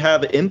them could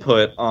have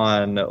input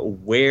on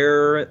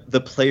where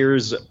the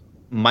players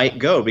might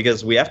go,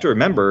 because we have to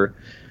remember,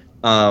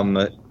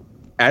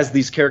 as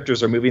these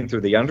characters are moving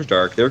through the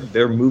Underdark,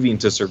 they're moving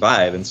to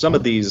survive, and some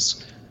of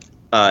these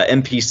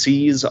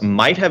NPCs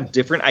might have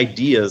different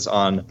ideas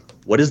on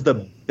what is the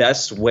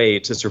best way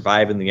to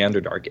survive in the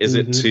Underdark. Is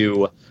it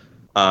to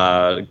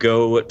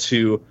go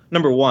to,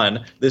 number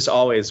 1, this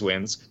always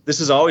wins. This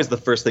is always the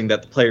first thing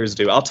that the players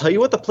do. I'll tell you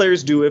what the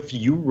players do if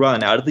you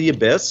run Out of the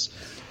Abyss.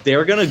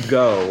 They're going to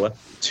go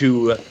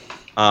to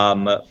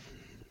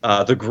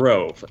the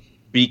Grove,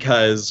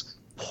 because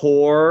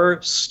poor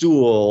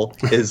Stool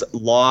is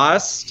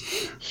lost.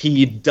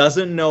 He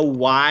doesn't know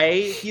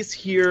why he's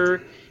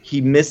here.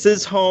 He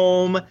misses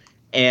home,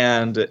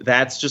 and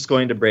that's just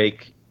going to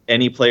break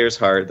any player's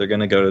heart. They're going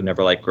to go to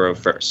Neverlight Grove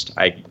first.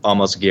 I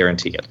almost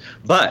guarantee it.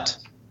 But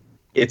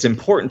it's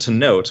important to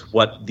note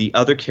what the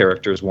other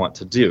characters want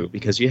to do,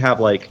 because you have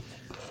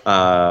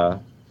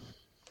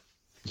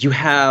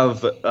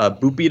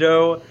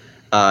Bupido.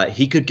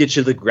 He could get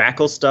you the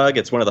Grackle Stug.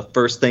 It's one of the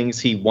first things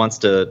he wants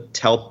to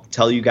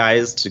tell you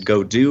guys to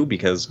go do,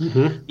 because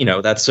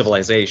that's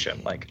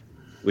civilization. Like,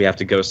 we have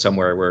to go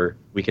somewhere where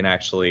we can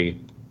actually,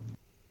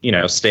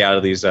 stay out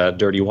of these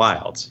dirty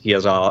wilds. He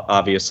has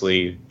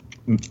obviously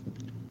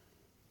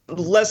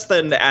less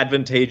than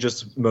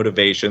advantageous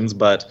motivations,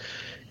 but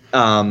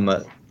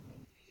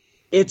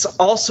it's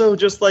also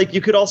just like,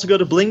 you could also go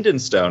to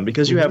Blingdenstone,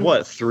 because you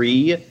have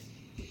 3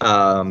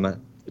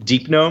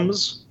 deep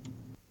gnomes,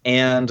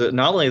 and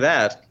not only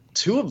that,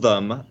 2 of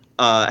them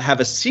have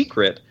a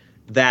secret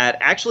that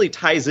actually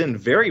ties in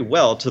very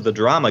well to the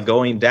drama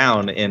going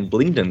down in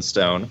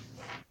Blingdenstone,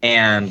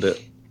 and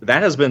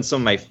that has been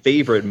some of my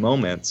favorite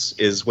moments,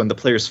 is when the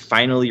players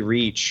finally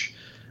reach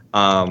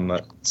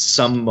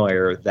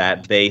somewhere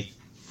that they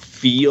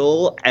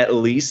feel at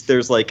least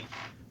there's like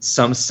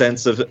some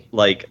sense of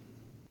like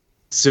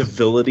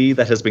civility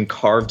that has been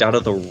carved out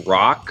of the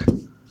rock.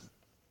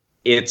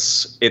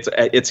 It's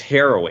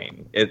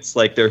harrowing. It's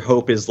like their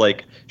hope is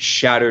like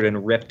shattered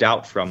and ripped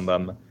out from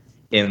them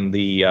in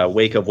the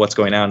wake of what's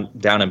going on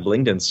down in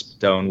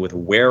Blingdenstone with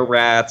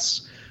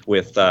were-rats,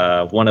 with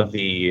one of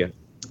the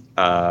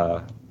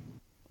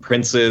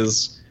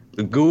princes,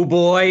 the goo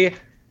boy,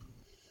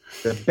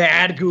 the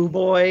bad goo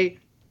boy.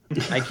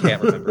 I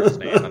can't remember his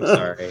name. I'm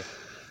sorry.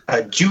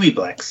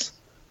 Jewyblex.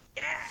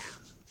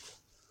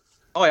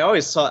 Oh, I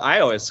always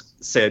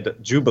said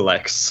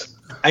Jubilex.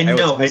 I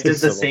know. I did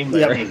the same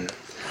thing.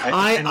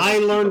 I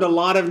learned a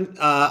lot of.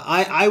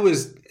 I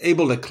was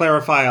able to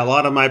clarify a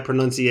lot of my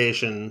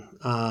pronunciation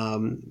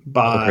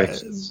by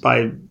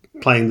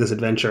playing this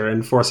adventure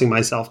and forcing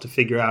myself to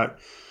figure out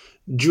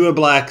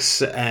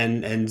Juiblex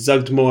and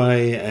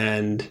Zugtmoy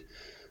and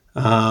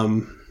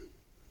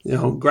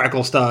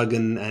Gracklestug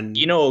and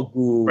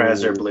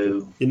Fraser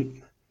Blue.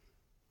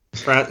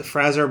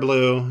 Fraser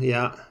Blue,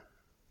 yeah.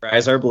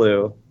 Fraser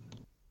Blue.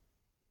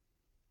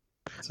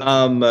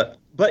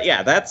 But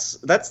yeah, that's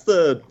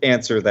the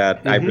answer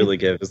that I really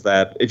give, is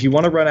that if you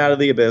want to run out of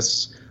the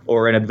Abyss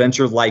or an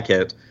adventure like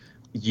it,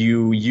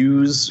 you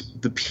use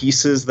the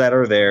pieces that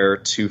are there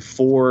to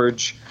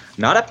forge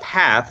not a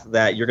path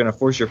that you're going to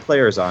force your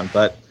players on,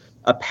 but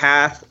a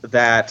path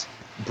that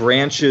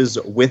branches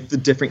with the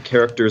different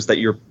characters that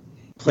your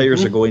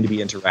players are going to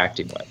be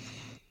interacting with.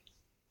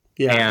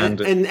 Yeah, and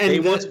they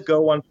want to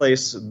go one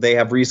place, they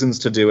have reasons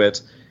to do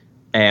it,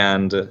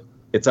 and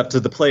it's up to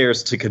the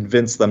players to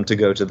convince them to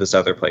go to this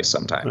other place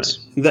sometimes.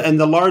 Right. And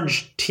the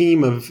large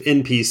team of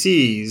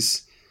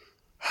NPCs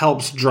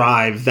helps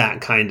drive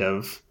that kind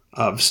of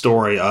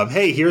story of,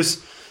 hey,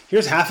 here's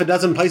half a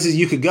dozen places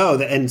you could go,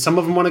 and some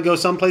of them want to go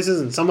some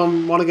places, and some of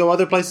them want to go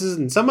other places,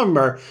 and some of them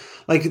are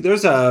like,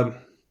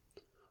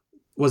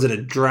 was it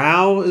a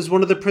drow is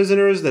one of the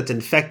prisoners that's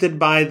infected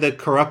by the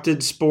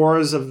corrupted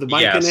spores of the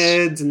Myconids?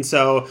 Yes. And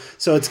so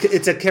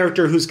it's a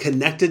character who's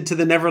connected to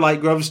the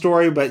Neverlight Grove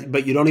story,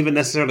 but you don't even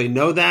necessarily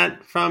know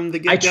that from the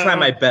get-go. I try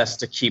my best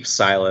to keep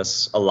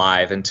Silas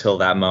alive until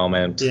that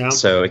moment,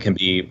 so it can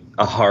be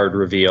a hard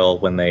reveal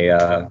when they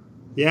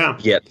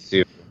get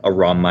to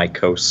Aram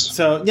Mykos.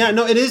 So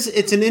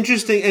it's an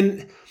interesting,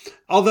 and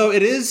although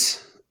it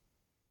is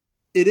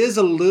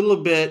a little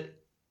bit,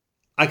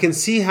 I can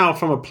see how,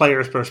 from a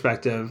player's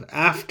perspective,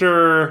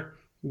 after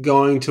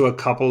going to a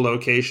couple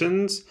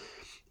locations,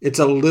 it's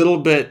a little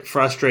bit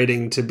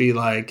frustrating to be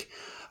like,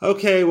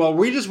 okay, well,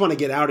 we just want to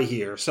get out of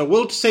here. So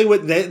we'll say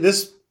what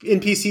this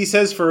NPC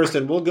says first,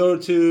 and we'll go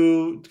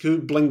to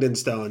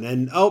Blingdenstone.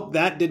 And,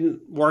 that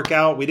didn't work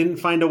out. We didn't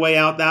find a way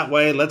out that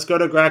way. Let's go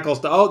to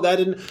Gracklestone. Oh, that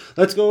didn't.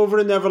 Let's go over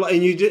to Neverlight.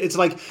 And it's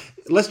like,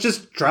 let's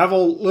just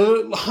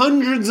travel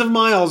hundreds of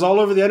miles all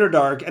over the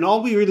Underdark, and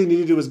all we really need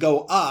to do is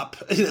go up.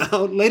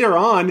 Later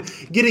on,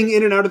 getting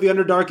in and out of the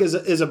Underdark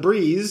is a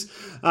breeze.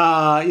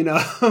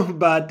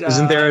 But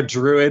isn't there a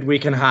druid we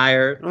can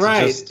hire?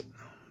 Right.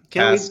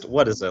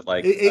 What is it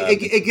like?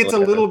 It gets a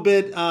little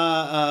bit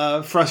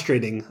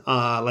frustrating,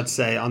 let's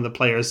say, on the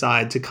player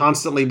side, to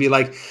constantly be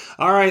like,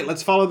 all right,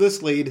 let's follow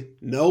this lead.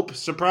 Nope,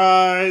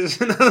 surprise.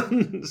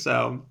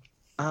 So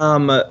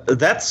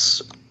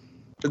that's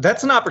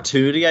an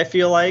opportunity, I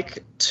feel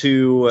like,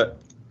 to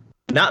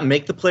not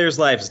make the players'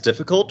 lives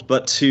difficult,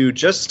 but to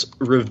just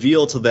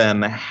reveal to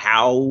them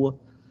how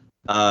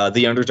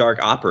the Underdark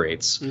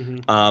operates.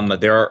 Mm-hmm.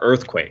 There are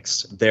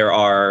earthquakes. There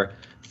are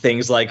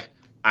things like,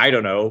 I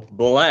don't know,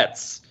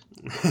 bullets,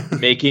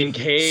 making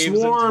caves,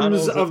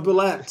 swarms of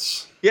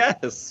bullets.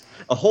 Yes,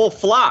 a whole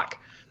flock.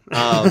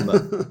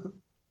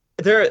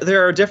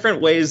 There are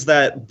different ways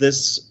that the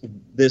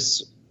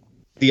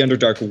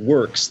Underdark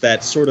works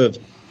that sort of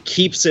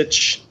keeps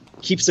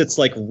its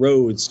like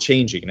roads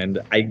changing, and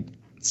I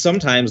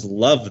sometimes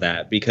love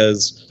that,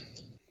 because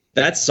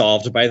that's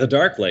solved by the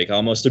Dark Lake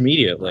almost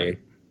immediately.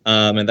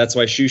 And that's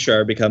why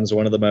Shushar becomes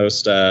one of the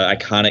most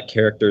iconic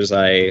characters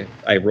I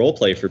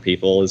roleplay for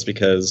people, is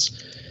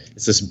because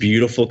it's this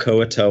beautiful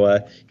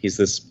Koatoa. He's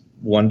this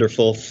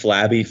wonderful,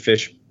 flabby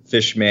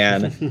fish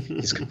man.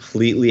 He's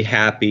completely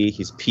happy.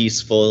 He's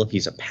peaceful.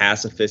 He's a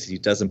pacifist. He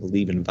doesn't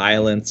believe in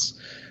violence.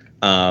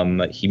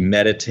 He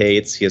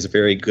meditates. He has a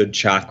very good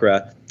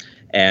chakra.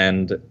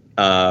 And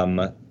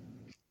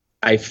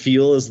I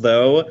feel as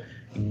though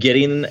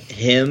getting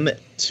him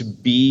to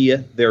be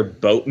their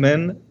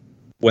boatman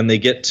when they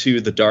get to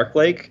the Dark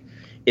Lake,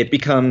 it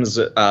becomes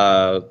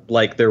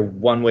like their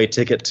one-way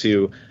ticket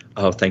to,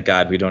 oh, thank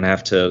God we don't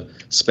have to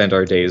spend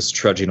our days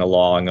trudging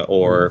along,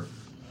 or,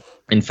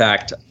 in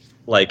fact,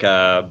 like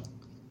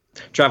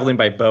traveling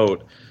by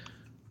boat.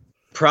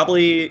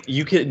 Probably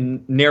you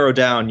can narrow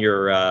down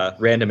your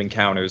random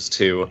encounters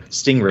to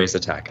stingrays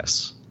attack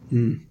us.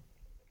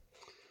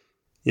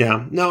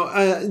 Yeah. No,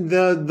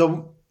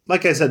 the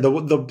like I said,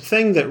 the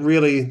thing that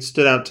really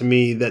stood out to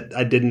me that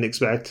I didn't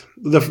expect,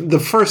 the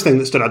first thing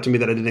that stood out to me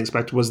that I didn't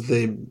expect was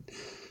the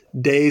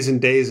days and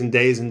days and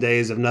days and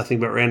days of nothing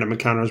but random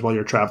encounters while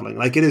you're traveling.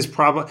 Like, it is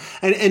probably,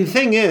 and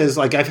thing is,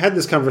 like, I've had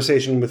this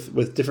conversation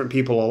with different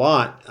people a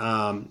lot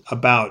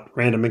about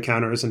random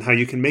encounters and how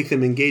you can make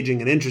them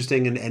engaging and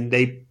interesting, and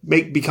they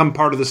become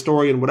part of the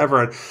story and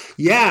whatever. And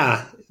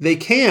yeah, they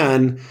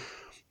can,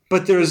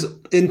 but there's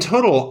in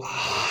total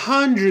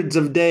hundreds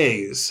of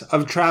days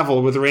of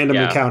travel with random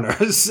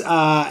encounters.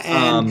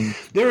 And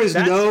there is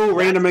no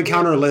random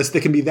encounter list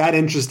that can be that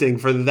interesting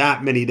for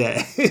that many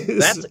days.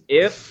 That's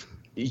if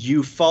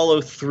you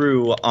follow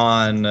through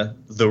on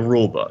the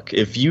rule book.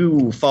 If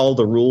you follow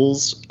the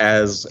rules,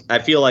 as I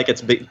feel like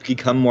it's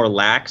become more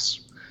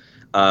lax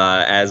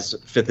as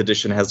 5th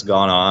edition has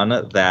gone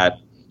on, that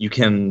you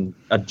can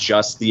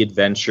adjust the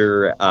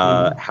adventure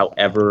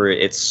however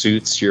it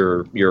suits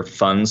your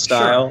fun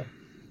style.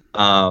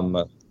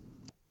 Sure.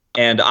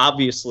 And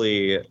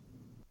obviously,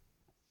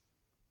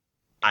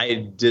 I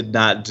did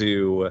not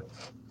do.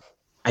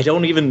 I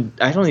don't even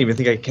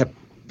think I kept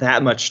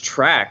that much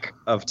track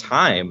of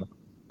time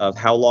of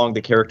how long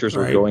the characters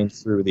were going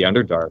through the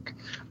Underdark.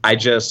 I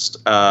just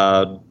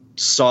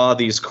saw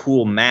these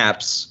cool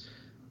maps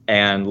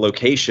and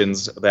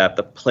locations that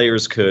the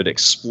players could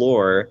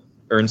explore,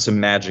 earn some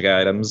magic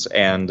items,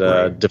 and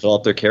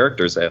develop their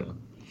characters in.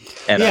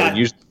 And I would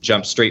usually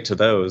jump straight to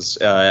those,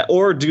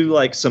 or do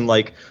like some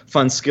like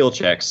fun skill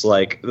checks,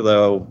 like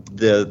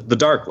the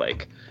Dark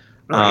Lake.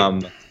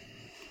 Right.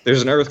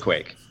 There's an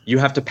earthquake. You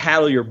have to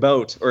paddle your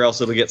boat, or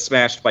else it'll get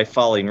smashed by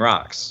falling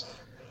rocks.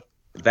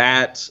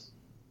 That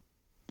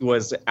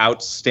was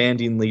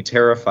outstandingly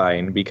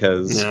terrifying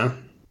because,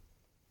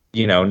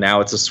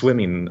 now it's a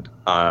swimming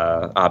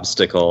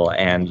obstacle,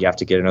 and you have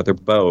to get another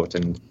boat,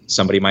 and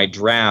somebody might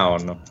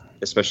drown,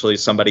 especially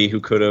somebody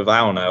who could have,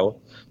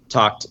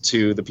 talked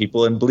to the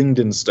people in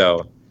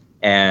Blingdenstone.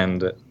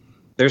 And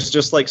there's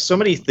just like so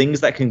many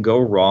things that can go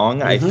wrong.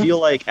 Mm-hmm. I feel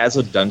like as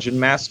a dungeon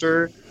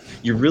master,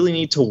 you really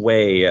need to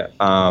weigh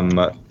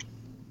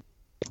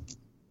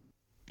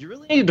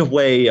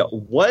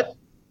what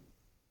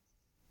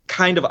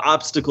kind of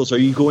obstacles are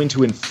you going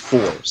to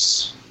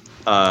enforce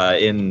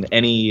in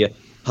any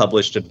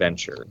published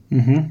adventure.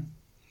 Mm-hmm.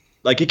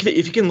 Like,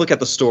 if you can look at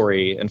the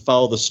story and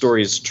follow the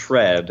story's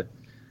tread,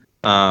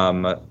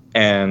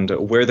 and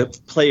where the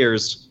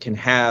players can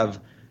have,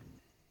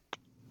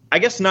 I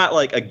guess, not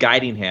like a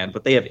guiding hand,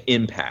 but they have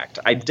impact.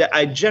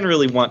 I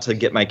generally want to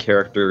get my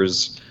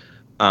characters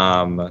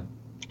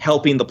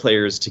helping the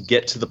players to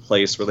get to the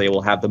place where they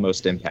will have the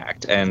most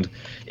impact. And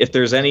if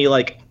there's any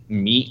like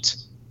meat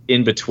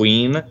in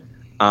between,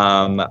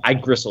 I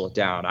gristle it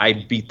down. I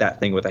beat that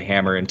thing with a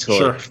hammer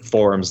until it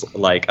forms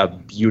like a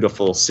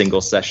beautiful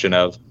single session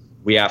of,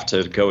 we have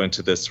to go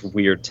into this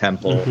weird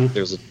temple.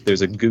 Mm-hmm.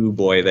 There's a goo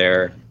boy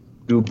there.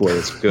 Goo boy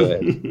is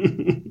good.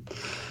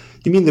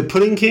 You mean the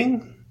Pudding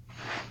King?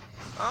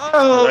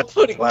 Oh, that's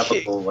Pudding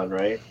King one,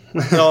 right?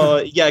 Oh,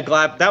 yeah,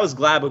 that was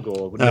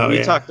Glabagul.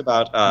 We talked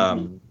about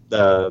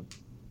the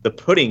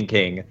Pudding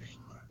King.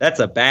 That's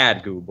a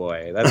bad goo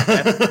boy. That's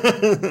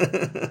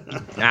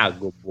not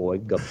good boy.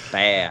 Good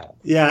bad.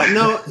 Yeah,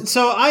 no.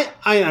 So I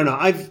don't know.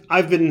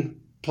 I've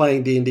been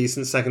playing D&D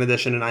since 2nd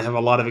edition, and I have a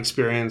lot of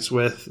experience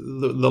with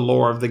the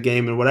lore of the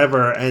game and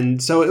whatever.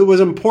 And so it was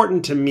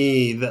important to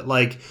me that,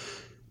 like,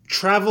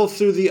 travel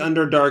through the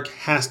Underdark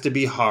has to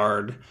be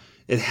hard.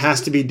 It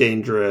has to be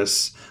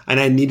dangerous. And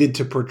I needed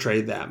to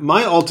portray that.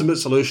 My ultimate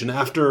solution,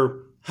 after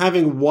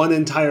having one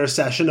entire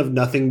session of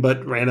nothing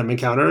but random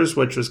encounters,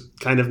 which was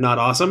kind of not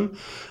awesome,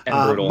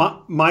 and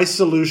brutal. My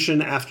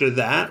solution after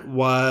that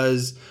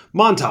was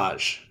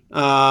montage.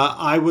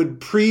 I would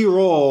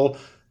pre-roll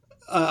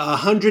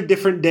 100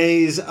 different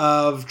days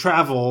of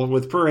travel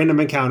with random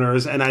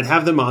encounters, and I'd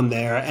have them on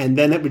there, and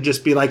then it would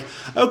just be like,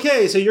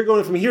 okay, so you're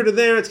going from here to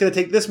there, it's going to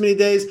take this many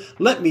days,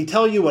 let me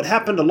tell you what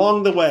happened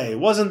along the way.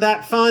 Wasn't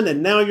that fun?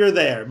 And now you're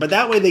there. But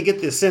that way they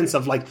get this sense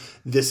of like,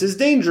 this is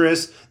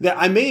dangerous. That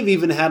I may have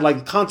even had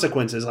like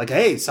consequences, like,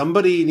 hey,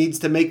 somebody needs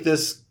to make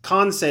this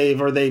con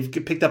save, or they've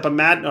picked up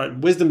a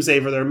wisdom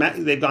save, or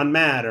they've gone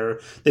mad, or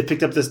they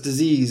picked up this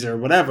disease or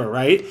whatever,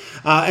 right?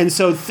 And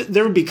so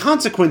there would be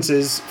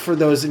consequences for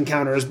those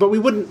encounters, but we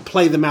wouldn't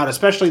play them out,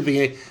 especially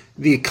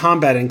the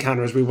combat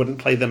encounters, we wouldn't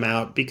play them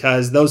out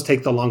because those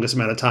take the longest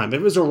amount of time. If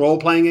it was a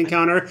role-playing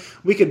encounter,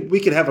 we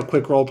could have a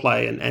quick role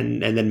play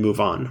and then move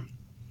on.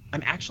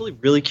 I'm actually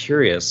really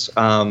curious.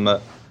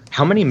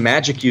 How many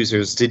magic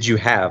users did you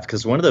have?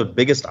 Because one of the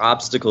biggest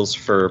obstacles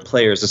for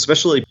players,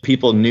 especially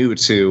people new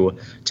to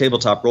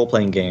tabletop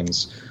role-playing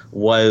games,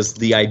 was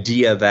the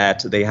idea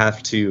that they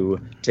have to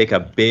take a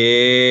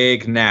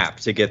big nap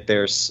to get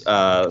their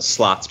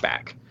slots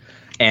back.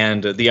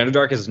 And the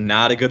Underdark is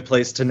not a good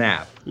place to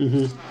nap.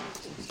 Mm-hmm.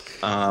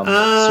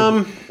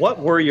 So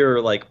what were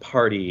your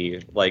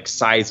party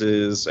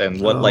sizes,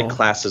 and what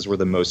classes were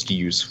the most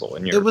useful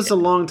in your? It was a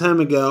long time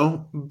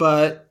ago,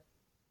 but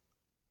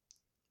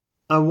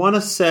I want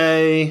to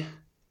say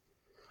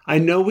I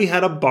know we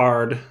had a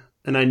bard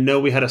and I know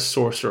we had a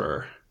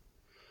sorcerer.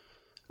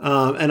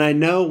 And I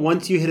know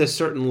once you hit a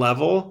certain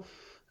level,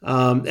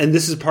 and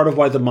this is part of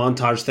why the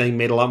montage thing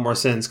made a lot more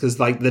sense, because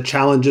the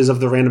challenges of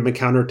the random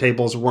encounter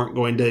tables weren't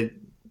going to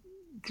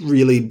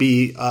really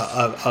be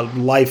a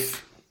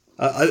life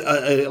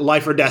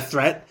or death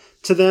threat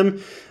to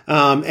them.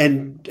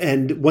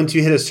 And once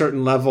you hit a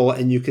certain level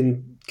and you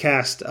can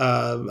cast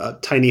a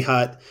tiny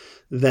hut,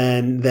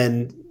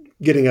 then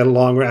getting a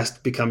long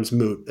rest becomes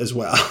moot as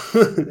well.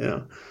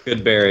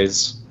 Good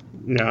berries.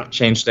 Yeah,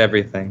 changed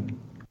everything.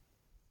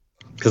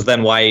 Because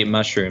then why eat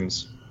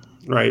mushrooms?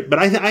 Right. But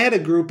I had a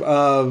group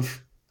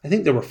of, I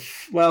think there were,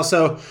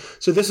 so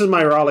this is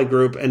my Raleigh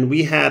group, and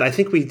we had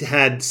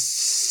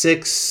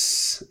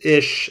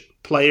 6-ish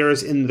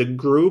players in the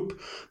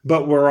group,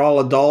 but we're all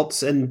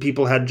adults and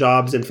people had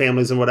jobs and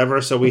families and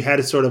whatever. So we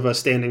had sort of a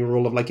standing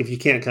rule of if you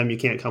can't come, you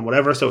can't come,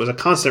 whatever. So it was a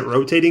constant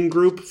rotating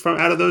group from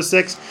out of those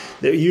 6.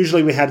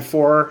 Usually we had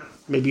 4,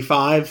 maybe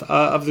 5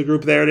 of the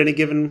group there at any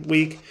given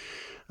week.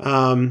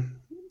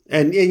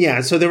 And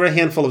yeah, so there were a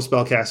handful of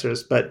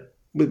spellcasters, but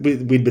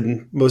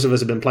most of us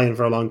have been playing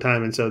for a long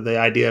time, and so the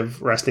idea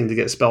of resting to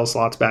get spell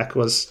slots back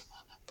was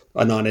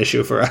a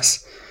non-issue for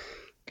us.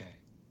 Okay.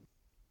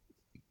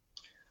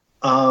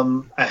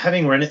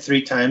 Having run it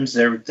 3 times,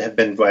 there have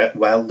been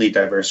wildly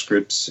diverse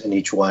groups in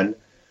each one.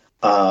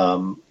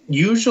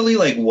 Usually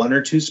 1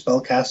 or 2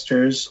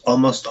 spellcasters,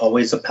 almost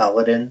always a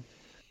paladin.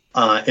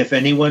 If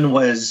anyone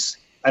was,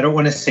 I don't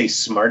want to say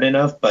smart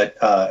enough, but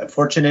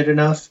fortunate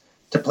enough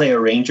to play a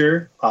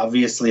ranger,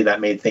 obviously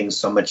that made things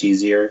so much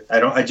easier.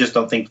 I just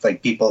don't think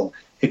people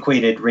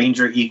equated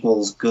ranger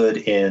equals good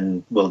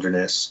in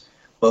wilderness.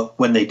 But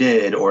when they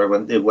did, or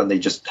when they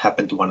just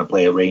happened to want to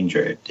play a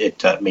ranger,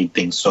 it made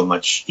things so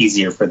much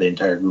easier for the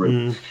entire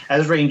group,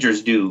 as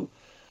rangers do.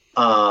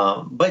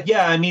 But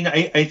yeah,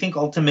 I think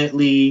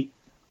ultimately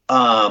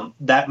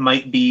that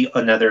might be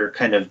another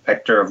kind of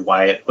vector of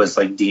why it was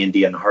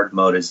D&D and hard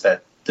mode, is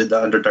that the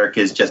Underdark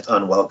is just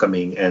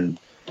unwelcoming, and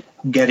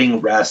getting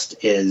rest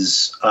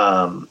is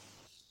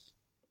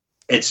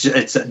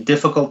it's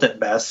difficult at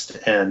best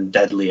and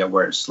deadly at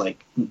worst.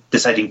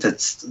 Deciding to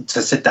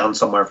sit down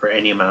somewhere for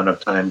any amount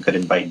of time could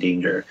invite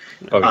danger.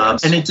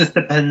 Yes. And it just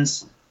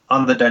depends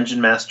on the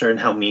dungeon master and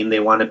how mean they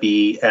want to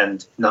be,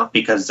 and not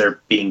because they're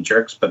being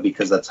jerks, but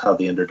because that's how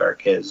the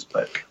Underdark is.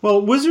 But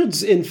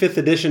Wizards in 5th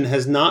edition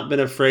has not been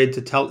afraid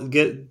to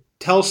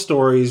tell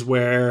stories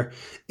where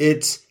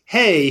it's,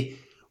 hey,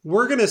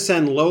 we're going to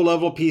send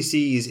low-level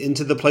PCs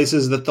into the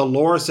places that the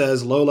lore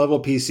says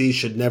low-level PCs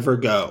should never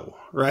go,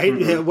 right?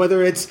 Mm-hmm.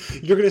 Whether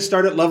it's you're going to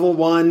start at level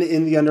 1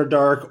 in the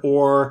Underdark,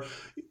 or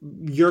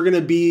you're going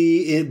to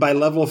be by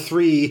level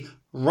 3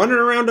 running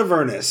around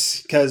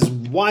Avernus, because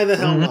why the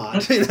hell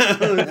not?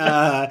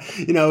 The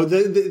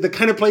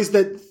kind of place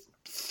that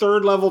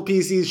 3rd-level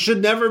PCs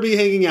should never be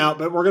hanging out,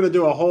 but we're going to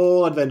do a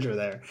whole adventure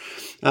there.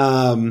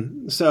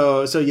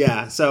 So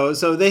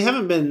they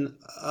haven't been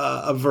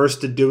averse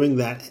to doing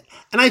that.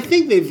 And I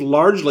think they've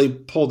largely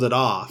pulled it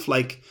off.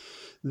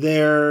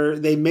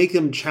 They make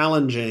them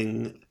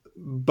challenging,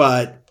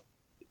 but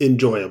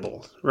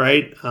enjoyable,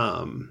 right?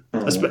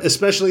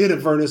 Especially in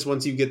Avernus,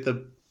 once you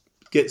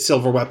get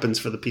silver weapons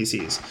for the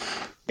PCs.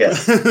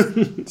 Yes.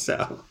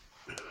 So,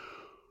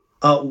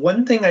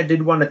 one thing I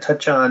did want to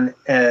touch on,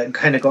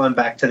 kind of going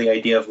back to the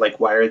idea of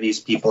why are these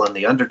people in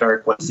the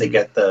Underdark once they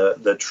get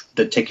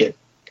the ticket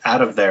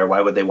out of there?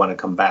 Why would they want to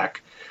come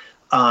back?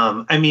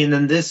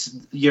 And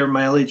your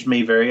mileage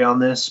may vary on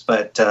this,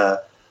 but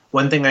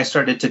one thing I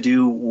started to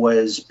do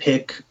was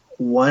pick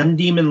 1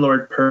 demon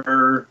lord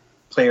per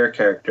player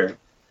character,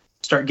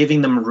 start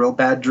giving them real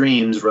bad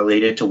dreams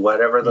related to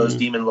whatever those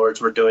demon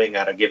lords were doing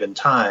at a given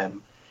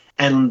time,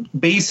 and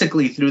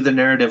basically through the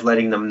narrative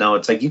letting them know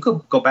it's you could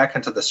go back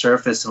onto the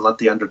surface and let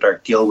the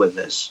Underdark deal with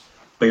this,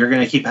 but you're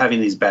going to keep having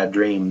these bad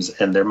dreams,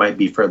 and there might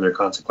be further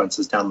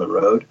consequences down the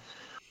road.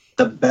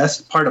 The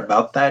best part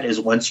about that is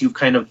once you've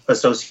kind of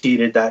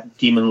associated that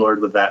demon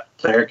lord with that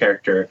player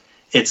character,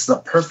 it's the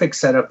perfect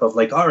setup of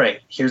all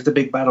right, here's the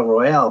big battle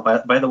royale.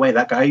 By the way,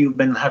 that guy you've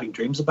been having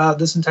dreams about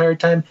this entire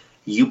time,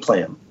 you play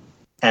him.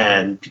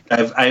 And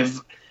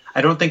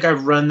I don't think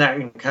I've run that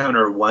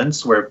encounter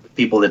once where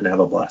people didn't have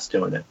a blast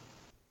doing it.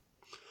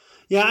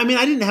 Yeah, I mean,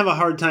 I didn't have a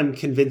hard time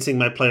convincing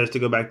my players to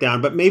go back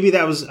down, but maybe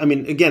that was, I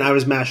mean, again, I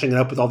was mashing it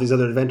up with all these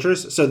other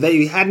adventures, so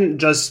they hadn't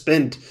just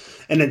spent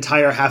an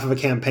entire half of a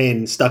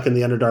campaign stuck in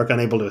the Underdark,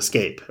 unable to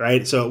escape,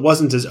 right? So it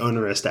wasn't as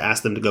onerous to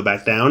ask them to go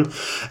back down.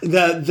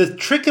 The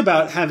trick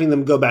about having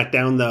them go back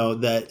down, though,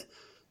 that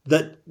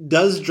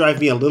does drive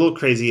me a little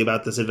crazy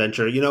about this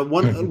adventure. You know,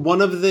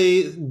 one of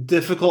the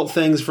difficult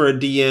things for a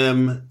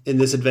DM in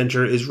this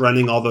adventure is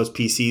running all those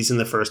PCs in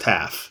the first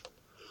half.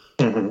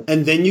 Mm-hmm.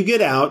 And then you get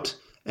out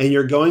and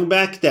you're going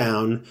back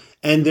down,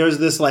 and there's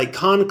this like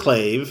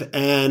conclave,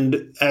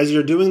 and as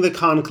you're doing the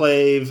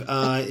conclave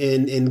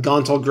in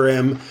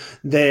Gauntlgrim,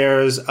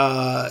 there's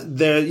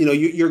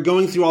you're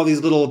going through all these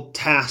little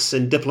tasks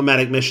and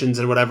diplomatic missions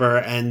and whatever,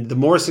 and the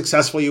more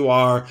successful you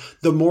are,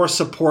 the more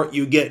support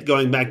you get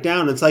going back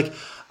down. It's like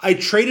I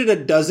traded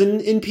a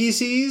dozen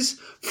NPCs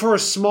for a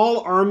small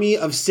army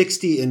of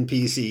 60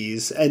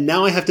 NPCs, and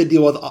now I have to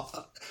deal with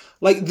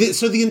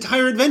so the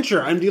entire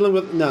adventure I'm dealing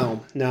with.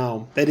 No,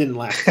 they didn't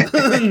laugh.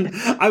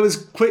 I was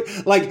quick.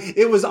 Like,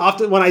 it was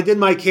often when I did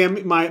my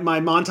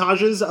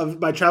montages of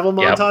my travel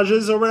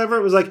montages or whatever,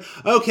 it was like,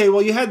 okay,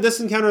 well, you had this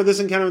encounter, and this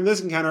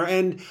encounter,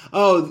 and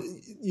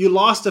you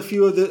lost a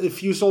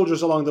few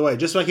soldiers along the way,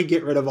 just so I could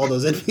get rid of all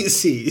those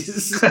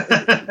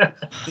NPCs.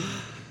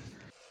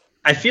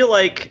 I feel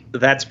like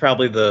that's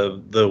probably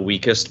the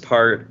weakest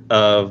part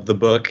of the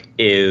book,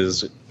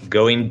 is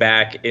going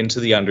back into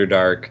the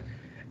Underdark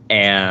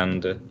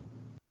and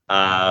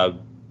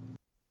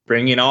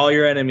bringing all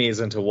your enemies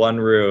into one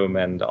room,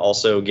 and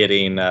also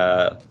getting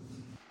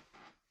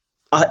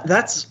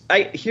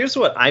here's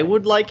what I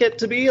would like it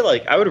to be.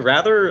 Like, I would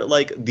rather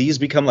like these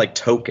become like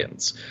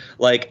tokens.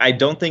 Like, I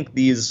don't think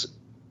these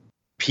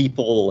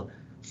people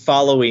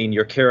following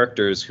your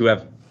characters who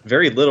have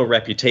very little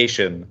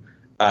reputation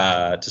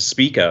to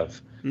speak of,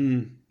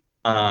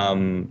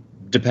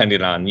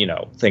 depending on, you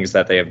know, things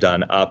that they have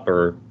done up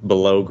or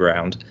below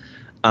ground.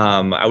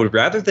 I would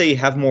rather they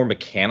have more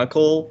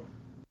mechanical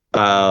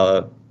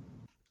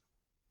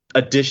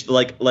addition.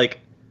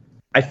 Like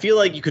I feel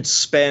like you could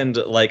spend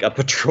like a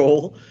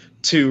patrol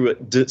to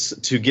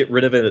get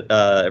rid of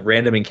a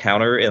random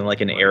encounter in like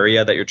an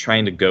area that you're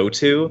trying to go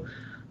to.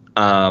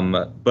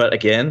 But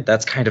again,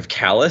 that's kind of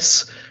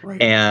callous.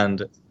 Right.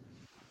 And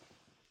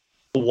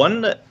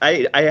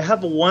I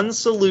have one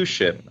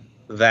solution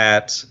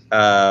that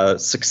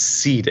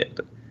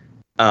succeeded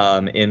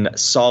in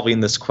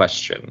solving this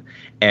question,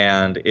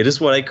 and it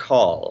is what I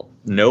call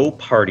no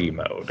party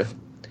mode.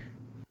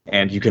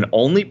 And you can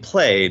only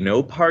play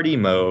no party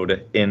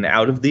mode in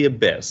Out of the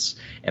Abyss,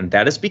 and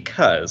that is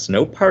because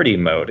no party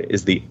mode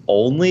is the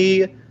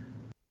only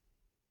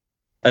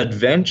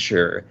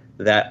adventure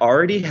that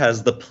already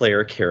has the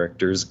player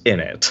characters in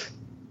it.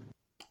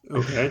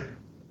 Okay.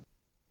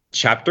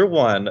 Chapter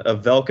 1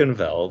 of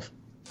Velkenvelve.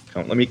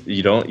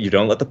 You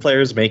don't let the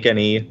players make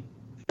any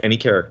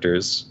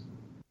characters.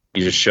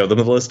 You just show them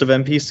the list of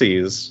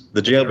NPCs,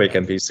 the jailbreak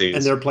NPCs,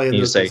 and they're playing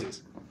those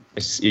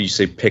NPCs. You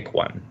say pick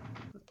one.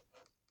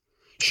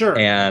 Sure.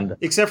 And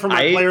except for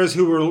my players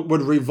who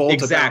would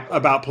revolt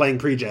about playing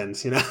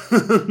pre-gens, you know.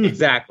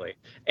 Exactly.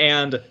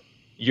 And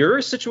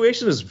your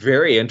situation is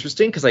very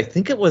interesting, because I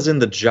think it was in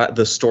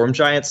the Storm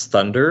Giant's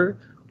Thunder,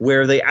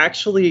 where they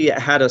actually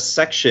had a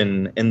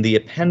section in the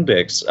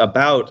appendix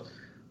about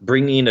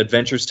bringing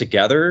adventures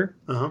together.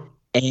 Uh-huh.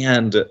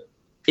 And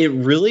it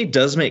really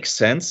does make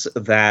sense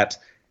that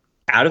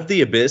Out of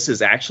the Abyss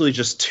is actually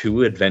just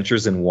 2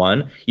 adventures in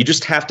one. You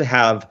just have to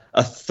have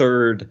a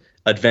third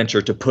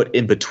adventure to put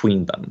in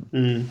between them.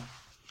 Mm.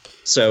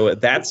 So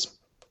that's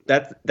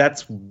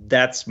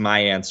my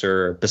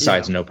answer,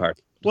 besides no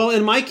party. Well,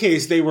 in my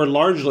case, they were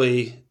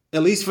largely,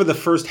 at least for the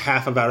first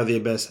half of Out of the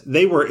Abyss,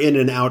 they were in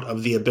and out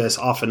of the Abyss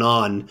off and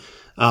on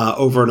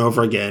over and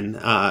over again,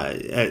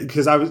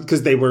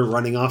 because they were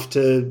running off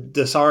to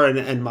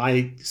Desarin, and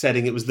my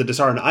setting, it was the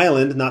Desarin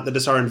Island, not the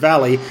Desarin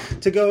Valley,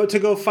 to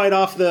go fight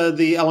off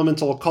the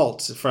elemental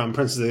cults from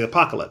Princes of the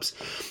Apocalypse,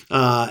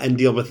 and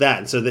deal with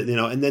that. So that, you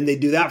know, and then they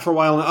do that for a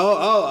while,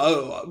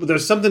 and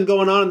there's something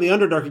going on in the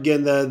Underdark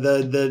again.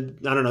 The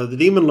I don't know, the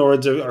demon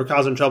lords are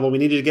causing trouble. We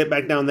need to get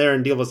back down there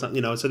and deal with something,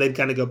 you know. So they'd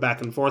kind of go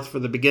back and forth for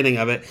the beginning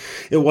of it.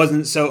 It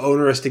wasn't so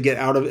onerous to get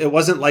out of. It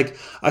wasn't like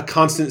a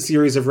constant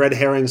series of red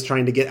herrings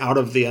trying to get out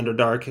of the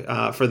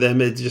Underdark for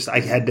them. It's just I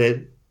had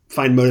to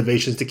find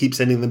motivations to keep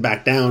sending them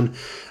back down,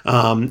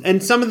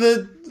 and some of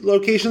the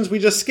locations we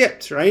just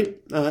skipped, right,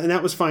 and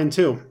that was fine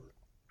too.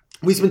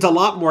 We spent a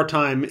lot more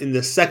time in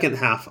the second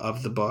half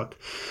of the book.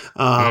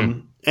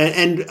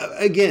 And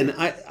again,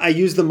 I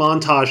used the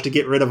montage to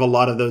get rid of a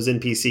lot of those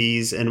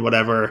NPCs and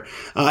whatever.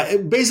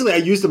 Basically, I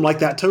used them like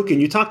that token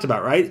you talked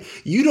about, right?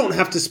 You don't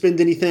have to spend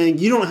anything.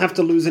 You don't have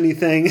to lose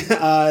anything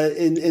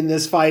in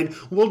this fight.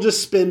 We'll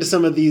just spend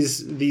some of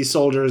these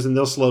soldiers, and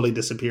they'll slowly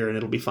disappear, and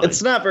it'll be fine.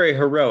 It's not very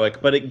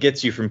heroic, but it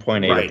gets you from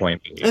point A to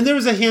point B. And there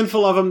was a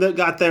handful of them that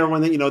got there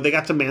when they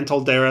got to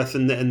Mantle Dareth,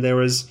 and there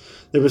was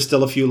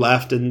still a few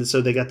left, and so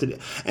they got to.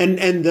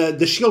 And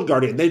the Shield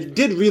Guardian, they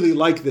did really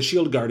like the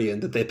Shield Guardian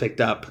that they picked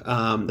up.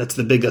 up. That's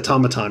the big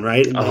automaton,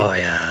 right? And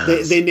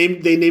they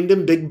named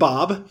him Big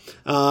Bob,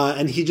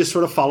 and he just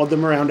sort of followed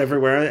them around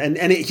everywhere.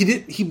 And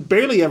he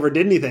barely ever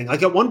did anything.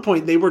 Like at one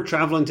point, they were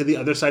traveling to the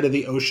other side of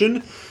the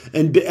ocean,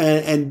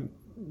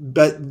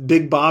 but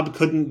Big Bob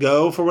couldn't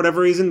go for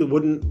whatever reason.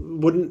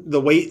 Wouldn't the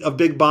weight of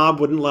Big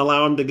Bob wouldn't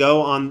allow him to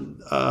go on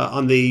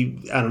the,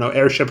 I don't know,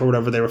 airship or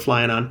whatever they were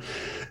flying on.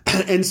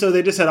 And so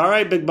they just said, all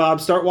right, Big Bob,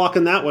 start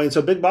walking that way. And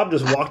so Big Bob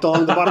just walked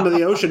along the bottom of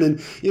the ocean and,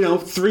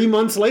 3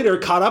 months later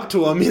caught up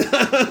to him.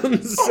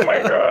 Oh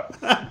my God.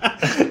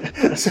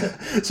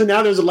 So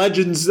now there's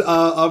legends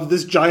of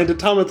this giant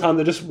automaton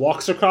that just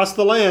walks across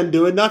the land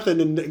doing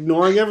nothing and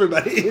ignoring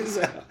everybody.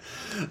 So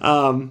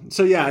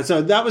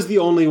that was the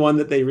only one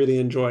that they really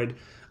enjoyed.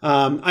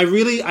 I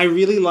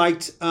really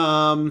liked,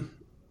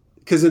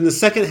 because in the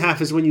second half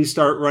is when you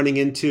start running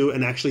into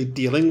and actually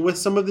dealing with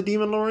some of the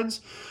Demon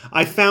Lords.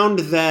 I found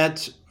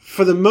that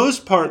for the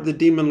most part, the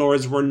Demon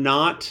Lords were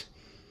not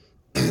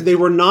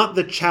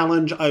the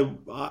challenge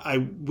I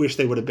wish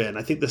they would have been.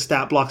 I think the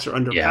stat blocks are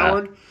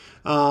underpowered.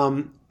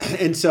 Yeah.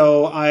 And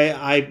so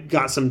I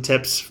got some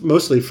tips,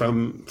 mostly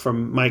from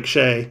Mike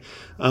Shea,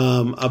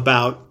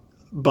 about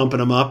bumping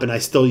them up, and I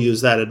still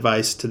use that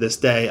advice to this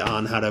day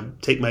on how to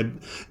take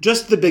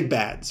just the big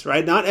bads,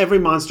 right? Not every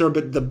monster,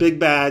 but the big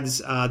bads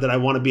that I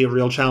want to be a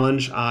real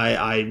challenge.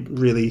 I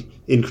really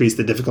increased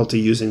the difficulty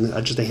using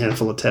just a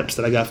handful of tips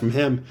that I got from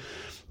him.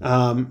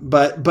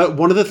 But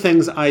one of the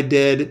things I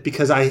did,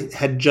 because I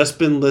had just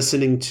been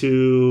listening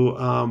to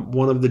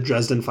one of the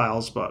Dresden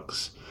Files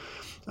books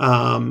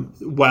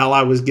while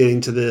I was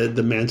getting to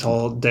the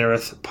Mantle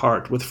Dareth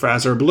part with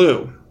Frazer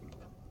Blue.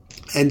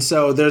 And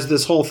so there's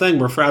this whole thing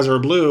where Frazer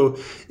Blue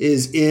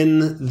is in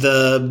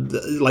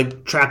the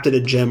like trapped in a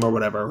gym or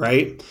whatever,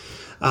 right?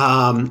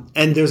 And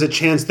there's a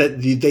chance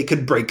that they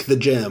could break the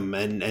gym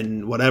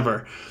and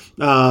whatever.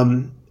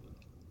 And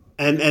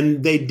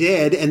they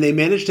did, and they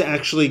managed to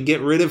actually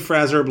get rid of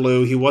Frazer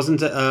Blue. He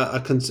wasn't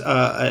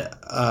an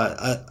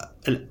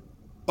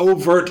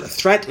overt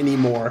threat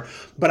anymore.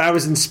 But I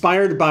was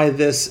inspired by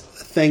this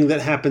thing that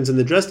happens in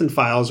the Dresden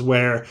Files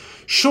where,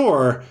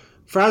 sure,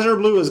 Frazer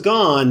Blue is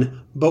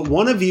gone, but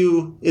one of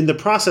you, in the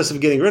process of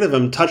getting rid of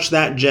him, touched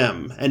that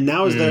gem, and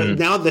now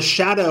the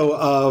shadow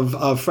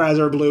of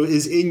Frazer Blue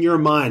is in your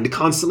mind,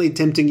 constantly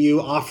tempting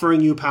you, offering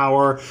you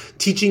power,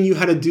 teaching you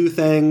how to do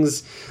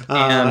things.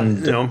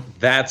 And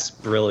that's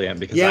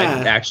brilliant, because I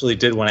actually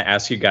did want to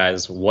ask you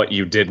guys what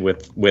you did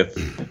with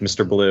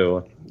Mr.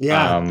 Blue.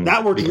 Yeah,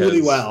 that worked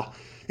really well.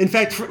 In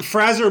fact,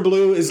 Frazer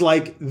Blue is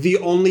like the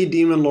only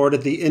Demon Lord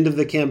at the end of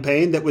the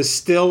campaign that was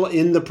still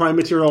in the Prime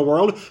Material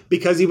world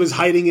because he was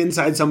hiding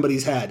inside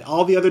somebody's head.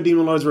 All the other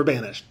Demon Lords were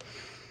banished.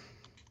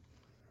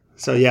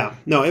 So yeah,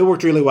 no, it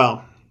worked really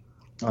well.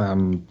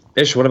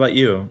 Ish, what about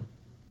you?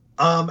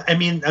 I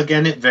mean,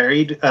 again, it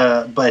varied,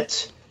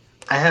 but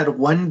I had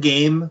one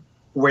game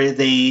where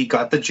they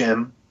got the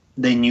gem.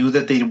 They knew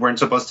that they weren't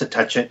supposed to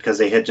touch it because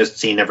they had just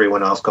seen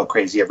everyone else go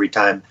crazy every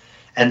time.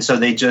 And so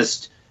they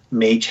just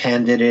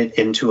mage-handed it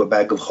into a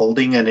bag of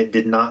holding, and it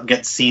did not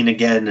get seen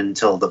again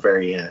until the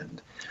very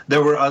end.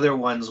 There were other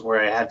ones where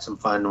I had some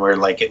fun where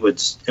like it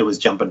was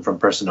jumping from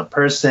person to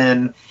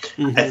person.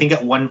 Mm-hmm. I think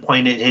at one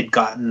point it had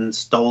gotten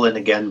stolen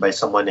again by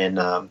someone in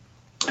Mantle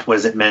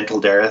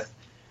Dareth.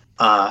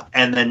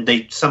 And then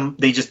they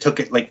just took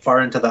it like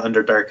far into the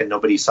Underdark and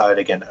nobody saw it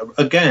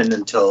again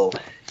until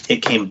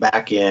it came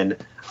back in.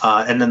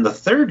 And then the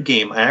third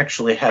game, I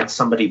actually had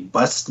somebody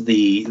bust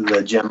the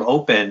gem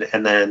open,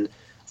 and then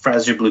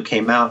Frazer Blue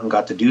came out and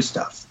got to do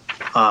stuff.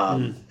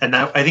 And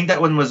I think that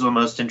one was the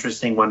most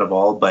interesting one of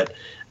all, but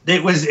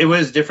it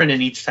was different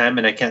in each time,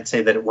 and I can't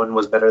say that one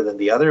was better than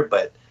the other,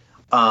 but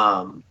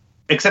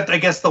except I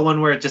guess the one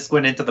where it just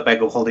went into the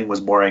bag of holding was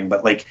boring.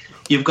 But like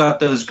you've got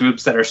those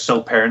groups that are so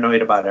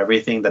paranoid about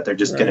everything that they're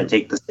just going to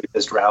take the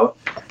safest route,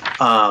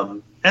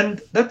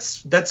 and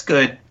that's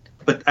good.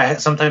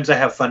 But sometimes I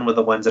have fun with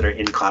the ones that are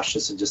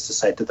incautious and just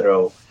decide to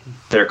throw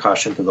their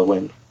caution to the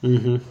wind.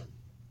 Mm-hmm.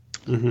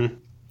 Mm-hmm.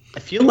 I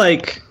feel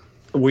like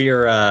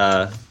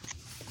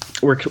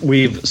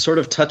we've sort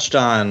of touched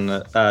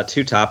on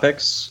two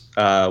topics.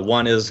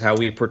 One is how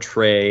we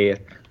portray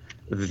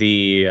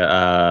the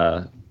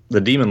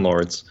Demon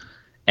Lords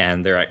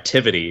and their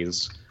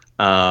activities,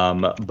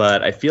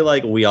 but I feel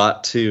like we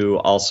ought to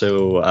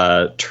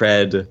also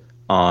tread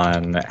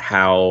on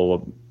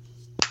how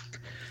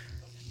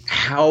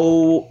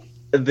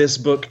this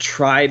book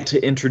tried to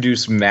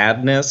introduce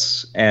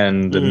madness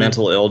and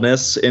mental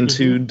illness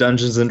into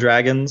Dungeons and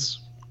Dragons.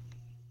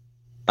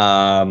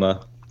 I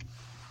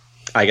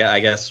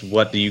guess,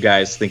 what do you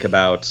guys think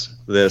about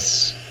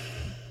this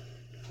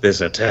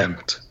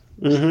attempt?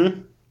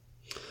 Mm-hmm.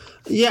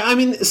 Yeah, I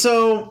mean,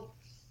 so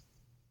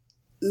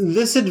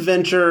this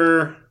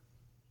adventure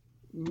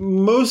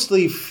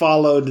mostly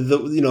followed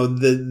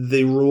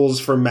the rules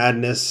for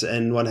madness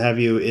and what have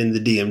you in the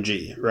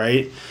DMG,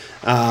 right?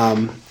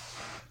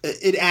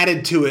 It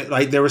added to it,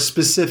 like there were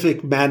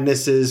specific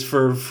madnesses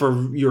for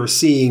you're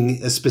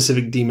seeing a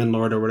specific demon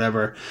lord or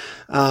whatever.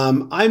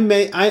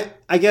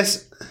 I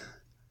guess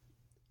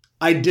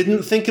I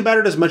didn't think about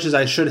it as much as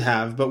I should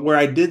have, but where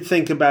I did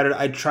think about it,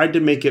 I tried to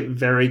make it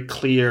very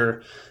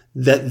clear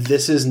that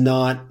this is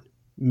not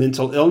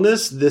mental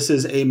illness. This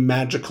is a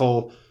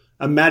magically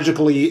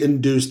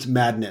induced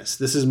madness.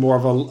 This is more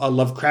of a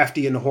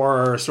Lovecraftian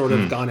horror sort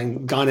of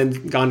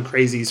gone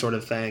crazy sort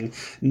of thing,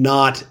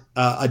 not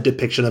a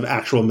depiction of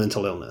actual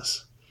mental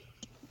illness.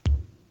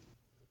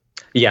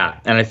 Yeah,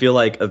 and I feel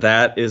like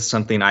that is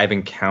something I've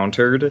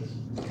encountered,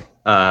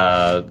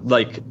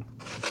 like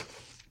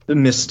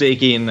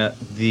mistaking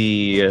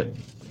the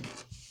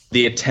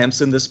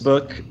attempts in this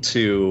book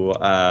to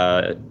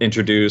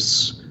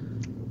introduce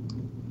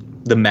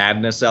the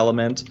madness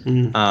element.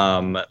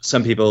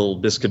 Some people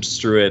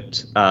misconstrue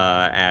it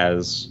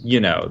as,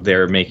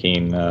 they're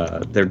making,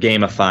 they're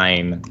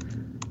gamifying,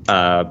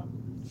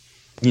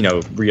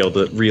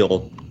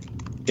 real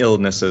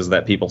illnesses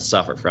that people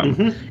suffer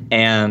from.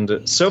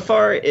 And so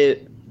far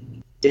it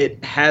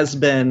has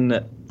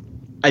been,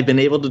 I've been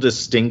able to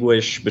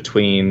distinguish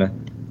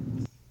between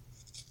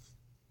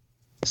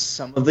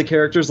some of the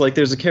characters. Like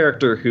there's a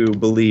character who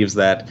believes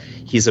that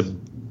he's a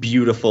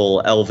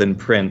beautiful elven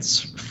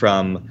prince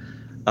from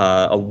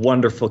a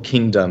wonderful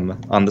kingdom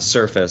on the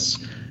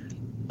surface,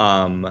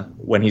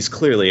 when he's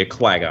clearly a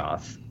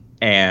Quaggoth.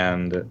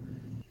 And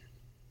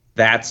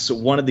that's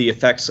one of the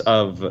effects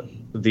of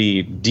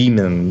the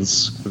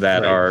demons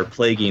that are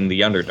plaguing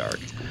the Underdark.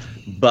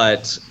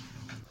 But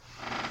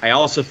I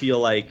also feel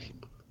like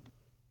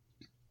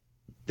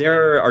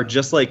there are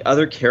just like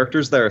other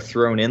characters that are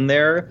thrown in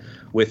there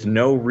with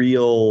no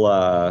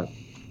real...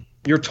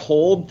 you're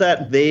told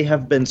that they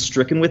have been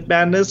stricken with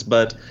madness,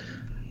 but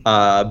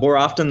more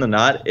often than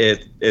not,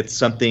 it's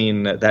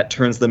something that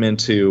turns them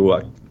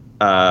into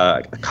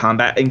a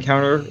combat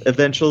encounter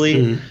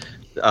eventually.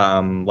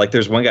 Like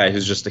there's one guy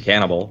who's just a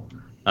cannibal.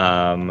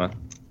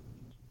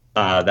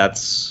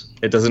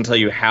 It doesn't tell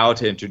you how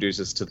to introduce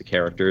us to the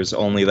characters,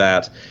 only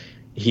that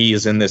he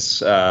is in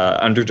this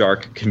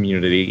Underdark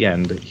community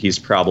and he's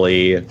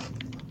probably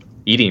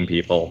eating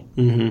people.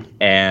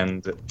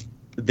 And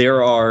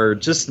there are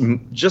just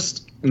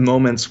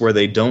moments where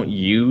they don't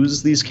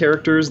use these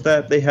characters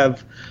that they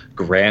have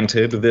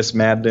granted this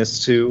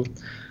madness to.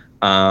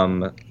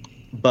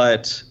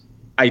 But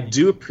I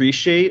do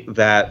appreciate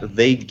that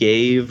they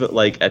gave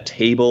like a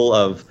table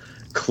of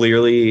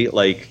clearly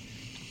like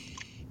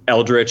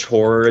eldritch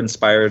horror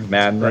inspired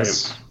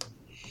madness,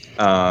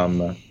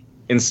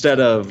 instead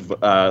of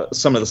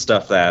some of the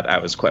stuff that I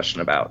was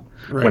questioning about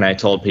when I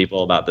told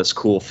people about this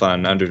cool,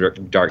 fun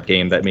Underdark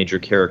game that made your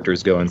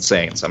characters go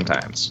insane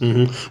sometimes.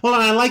 Well,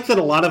 and I like that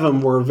a lot of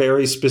them were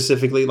very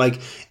specifically like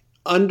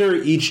under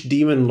each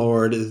demon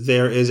lord,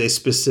 there is a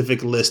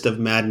specific list of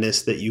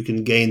madness that you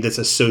can gain that's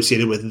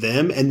associated with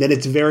them. And then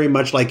it's very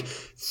much like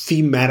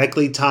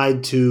thematically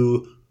tied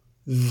to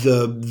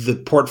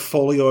the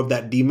portfolio of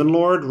that demon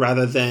lord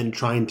rather than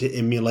trying to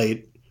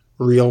emulate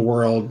real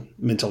world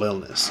mental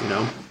illness,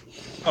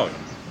 Oh,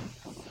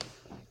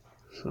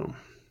 so.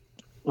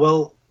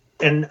 Well,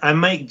 and I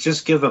might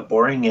just give a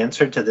boring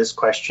answer to this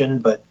question,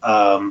 but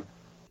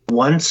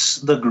once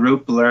the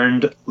group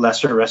learned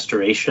Lesser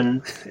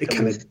Restoration, it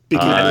kind of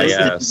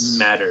didn't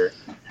matter.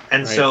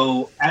 And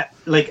so,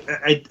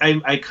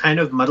 I kind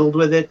of muddled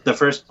with it the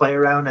first play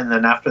around, and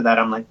then after that,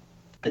 I'm like,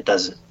 it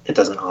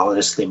doesn't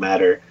honestly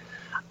matter.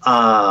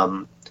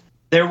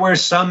 There were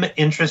some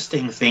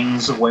interesting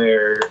things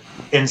where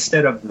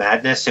instead of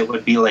madness, it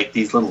would be like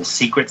these little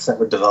secrets that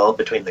would develop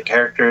between the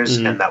characters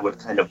and that would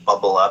kind of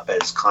bubble up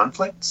as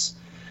conflicts.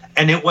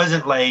 And it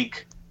wasn't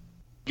like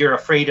you're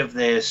afraid of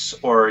this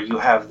or you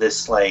have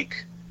this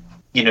like,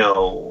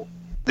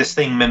 this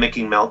thing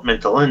mimicking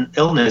mental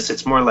illness.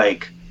 It's more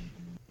like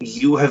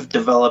you have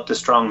developed a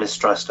strong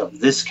mistrust of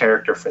this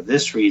character for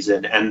this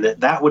reason. And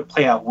that would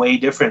play out way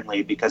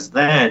differently because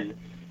then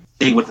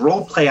they would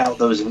role play out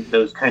those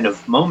kind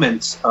of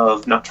moments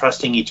of not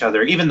trusting each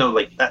other, even though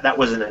like that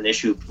wasn't an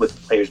issue with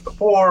the players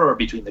before or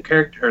between the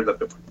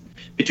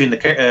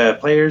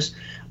players,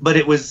 but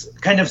it was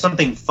kind of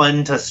something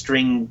fun to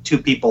string two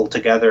people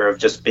together of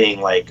just being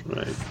like,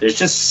 there's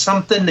just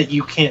something that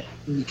you can't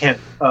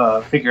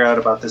figure out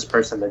about this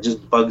person that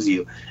just bugs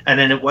you, and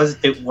then it was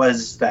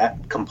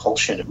that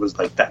compulsion. It was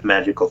like that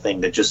magical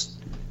thing that just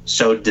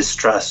showed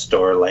distrust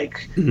or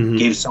like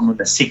gave someone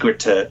a secret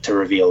to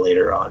reveal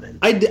later on. And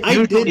I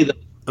did.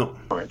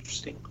 More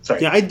interesting.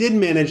 Sorry. Yeah, I did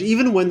manage,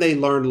 even when they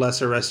learned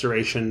Lesser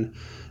Restoration,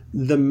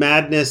 the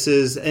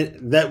madnesses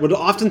that would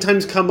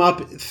oftentimes come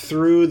up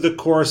through the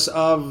course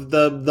of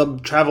the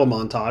travel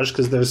montage,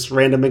 because there's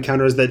random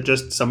encounters that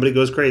just somebody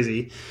goes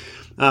crazy.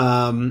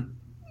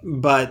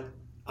 But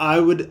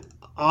I would,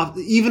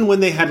 even when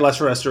they had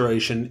Lesser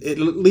Restoration, it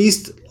at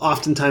least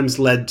oftentimes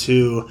led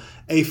to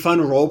a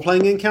fun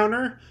role-playing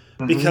encounter,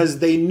 because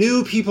they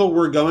knew people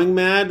were going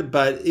mad,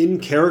 but in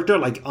character,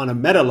 like on a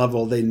meta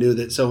level, they knew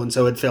that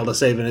so-and-so had failed a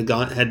save and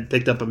had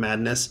picked up a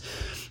madness.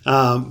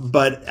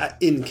 But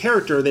in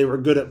character, they were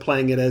good at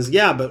playing it as,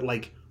 but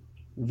like,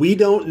 we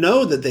don't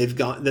know that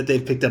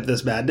they've picked up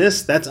this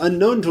madness. That's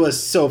unknown to us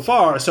so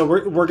far. So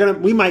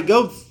we might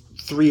go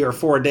 3 or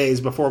 4 days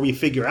before we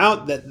figure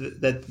out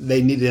that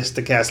they need us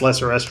to cast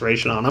Lesser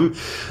Restoration on them.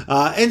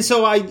 And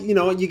so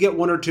you get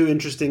 1 or 2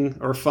 interesting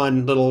or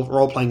fun little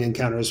role-playing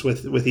encounters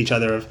with each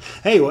other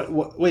of, hey,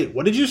 wait,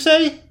 what did you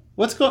say?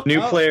 What's going on?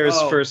 New players'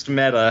 first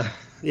meta.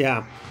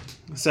 Yeah.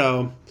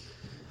 So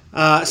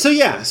I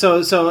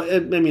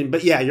mean,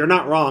 but yeah, you're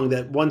not wrong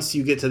that once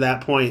you get to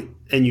that point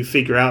and you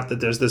figure out that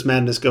there's this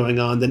madness going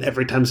on, then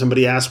every time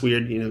somebody asks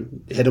weird,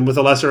 hit them with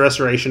a Lesser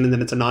Restoration, and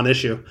then it's a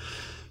non-issue.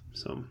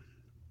 So,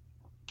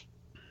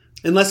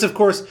 unless of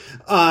course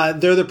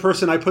they're the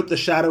person I put the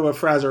Shadow of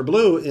Frazer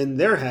Blue in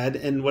their head,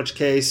 in which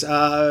case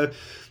Lesser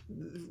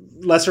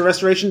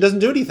Restoration doesn't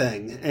do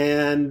anything,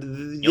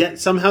 and yet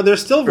somehow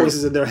there's still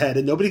voices in their head,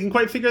 and nobody can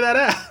quite figure that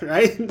out,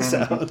 right? Mm-hmm.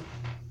 So.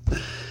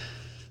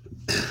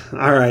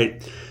 All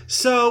right.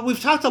 So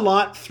we've talked a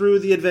lot through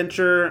the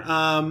adventure.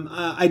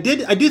 I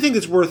do think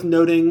it's worth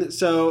noting.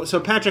 So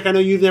Patrick, I know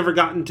you've never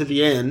gotten to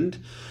the end.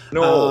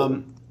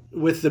 No.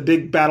 With the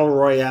big battle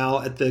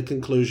royale at the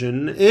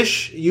conclusion.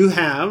 Ish, you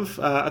have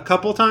a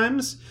couple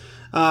times,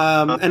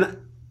 and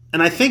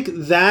I think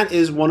that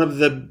is one of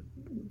the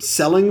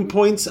selling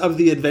points of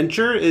the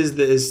adventure is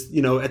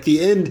at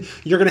the end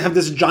you're going to have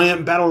this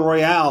giant battle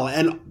royale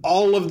and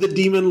all of the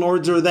demon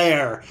lords are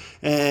there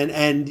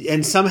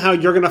and somehow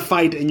you're going to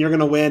fight and you're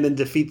going to win and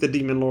defeat the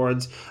demon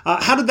lords.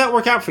 How did that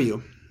work out for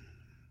you?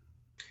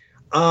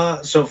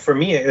 So for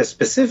me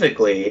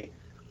specifically,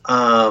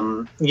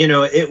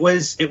 it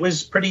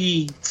was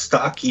pretty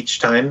stock each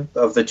time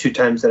of the 2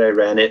 times that I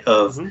ran it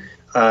of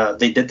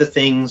they did the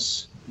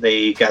things,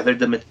 they gathered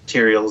the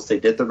materials, they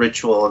did the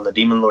ritual, and the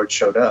demon lord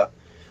showed up.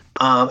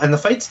 And the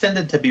fights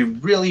tended to be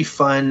really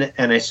fun,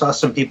 and I saw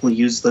some people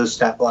use those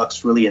stat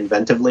blocks really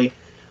inventively,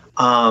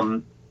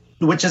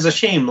 which is a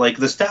shame. Like,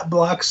 the stat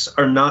blocks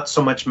are not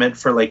so much meant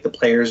for, like, the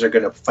players are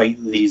going to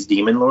fight these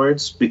demon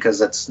lords,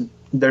 because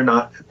they're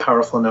not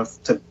powerful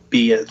enough to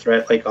be a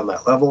threat, like, on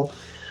that level.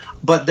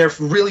 But they're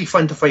really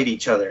fun to fight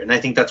each other, and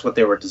I think that's what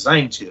they were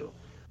designed to.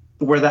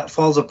 Where that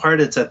falls apart,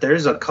 it's that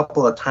there's a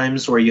couple of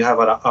times where you have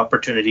an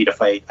opportunity to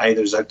fight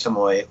either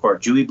Zuggtmoy or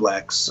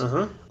Juiblex.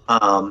 Uh-huh.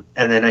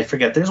 And then I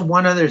forget. There's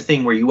one other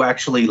thing where you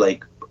actually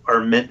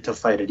are meant to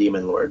fight a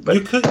demon lord. But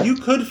you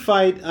could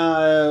fight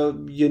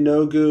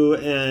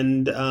Yonogu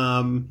and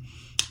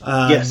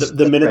yes,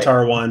 the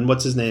Minotaur one.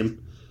 What's his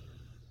name?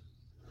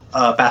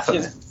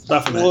 Baphomet.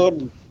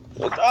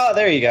 Oh,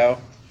 there you go.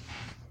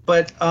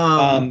 But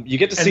you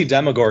get to see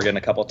Demogorgon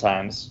a couple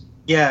times.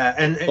 Yeah,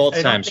 and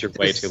both times you're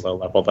way too low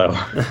level though.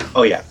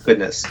 Oh yeah,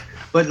 goodness.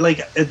 But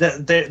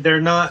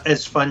they're not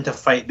as fun to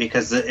fight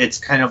because it's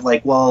kind of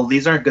like, well,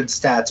 these aren't good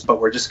stats, but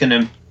we're just going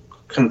to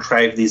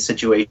contrive these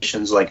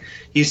situations. Like,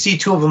 you see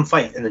 2 of them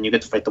fight, and then you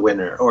get to fight the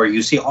winner, or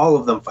you see all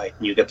of them fight,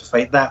 and you get to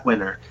fight that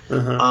winner.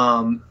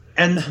 Uh-huh.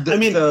 And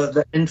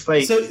the end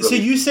fight. So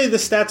you say the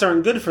stats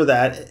aren't good for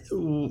that?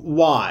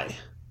 Why?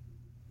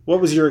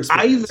 What was your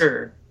experience?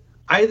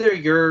 Either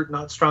you're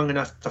not strong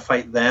enough to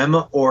fight them,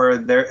 or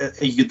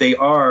they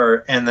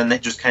are, and then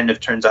it just kind of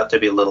turns out to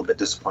be a little bit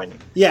disappointing.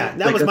 Yeah,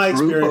 that was my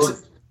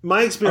experience.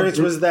 My experience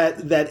was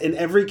that in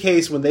every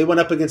case when they went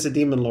up against a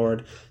demon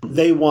lord,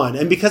 they won.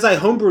 And because I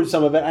homebrewed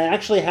some of it, I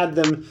actually had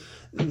them.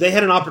 They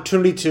had an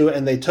opportunity to,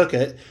 and they took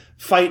it,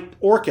 fight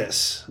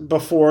Orcus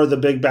before the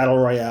big battle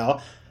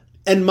royale.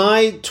 And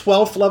my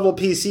 12th level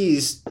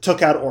PCs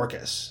took out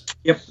Orcus.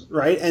 Yep.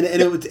 Right, and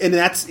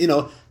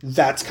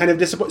that's kind of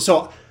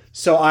disappointing.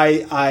 So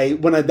I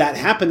when that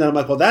happened, I'm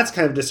like, well, that's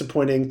kind of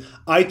disappointing.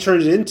 I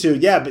turned it into,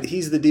 but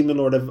he's the demon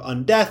lord of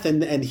undeath,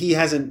 and he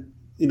hasn't,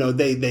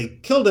 they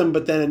killed him,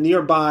 but then a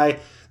nearby,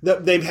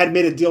 they had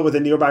made a deal with a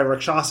nearby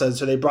Rakshasa,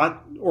 so they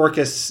brought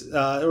Orcus,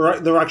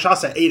 the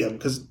Rakshasa ate him,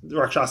 because the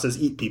Rakshasas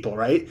eat people,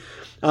 right?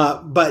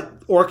 But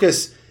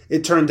Orcus,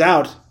 it turned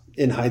out,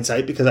 in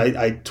hindsight, because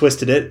I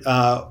twisted it,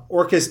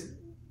 Orcus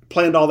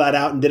planned all that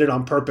out and did it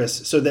on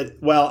purpose so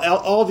that while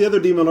all the other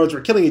demon lords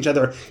were killing each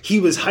other, he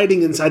was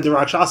hiding inside the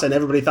Rakshasa and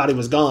everybody thought he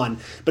was gone,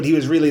 but he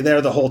was really there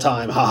the whole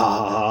time. Ha ha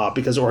ha ha,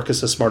 because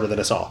Orcus is smarter than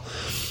us all.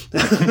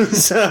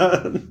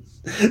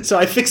 so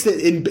I fixed it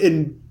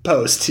in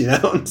post,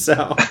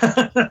 so.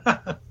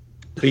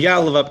 But you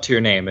gotta live up to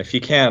your name. If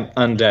you can't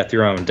undeath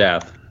your own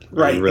death.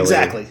 Right, really...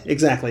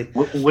 exactly.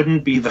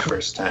 Wouldn't be the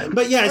first time.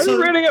 But yeah,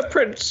 I'm reading a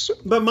Prince.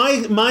 But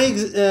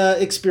my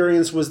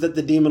experience was that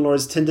the demon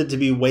lords tended to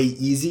be way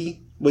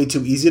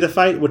too easy to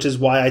fight, which is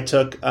why I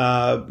took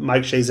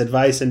Mike Shea's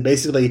advice. And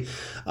basically,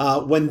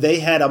 when they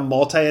had a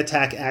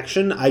multi-attack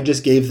action, I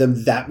just gave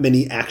them that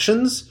many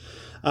actions,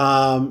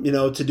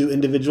 to do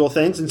individual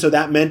things. And so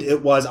that meant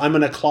it was, I'm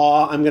going to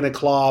claw,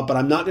 but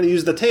I'm not going to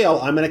use the tail.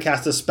 I'm going to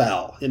cast a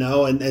spell,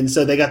 and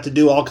so they got to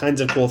do all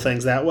kinds of cool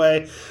things that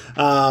way.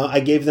 I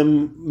gave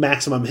them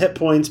maximum hit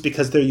points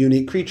because they're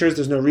unique creatures.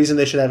 There's no reason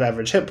they should have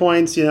average hit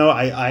points.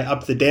 I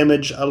upped the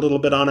damage a little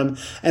bit on them,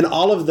 and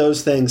all of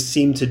those things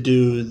seem to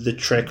do the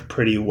trick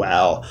pretty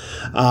well.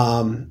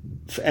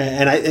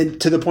 And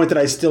to the point that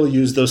I still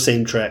use those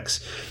same tricks.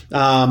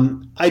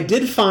 I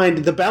did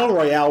find the battle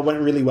royale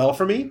went really well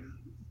for me.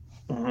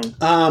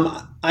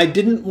 I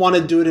didn't want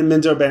to do it in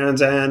Minzo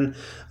Baranzan,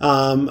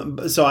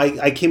 so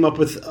I came up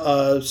with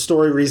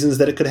story reasons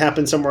that it could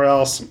happen somewhere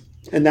else,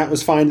 and that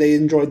was fine. They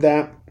enjoyed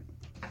that.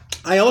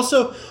 I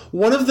also,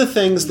 one of the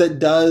things that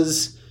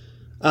does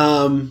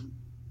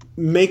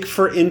make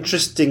for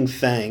interesting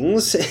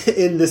things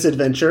in this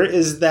adventure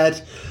is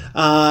that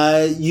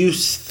you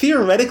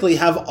theoretically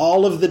have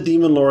all of the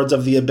Demon Lords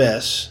of the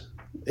Abyss,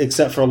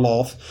 except for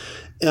Lolth,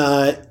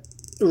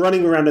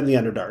 running around in the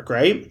Underdark,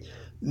 right?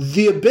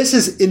 The Abyss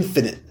is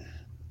infinite,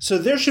 so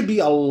there should be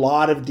a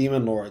lot of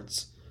Demon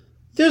Lords.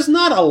 There's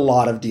not a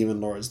lot of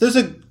Demon Lords. There's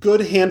a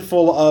good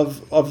handful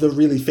of the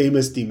really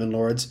famous Demon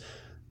Lords,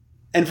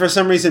 and for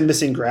some reason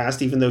missing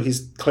Grast, even though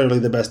he's clearly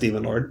the best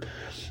Demon Lord.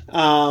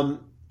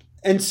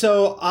 And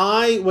so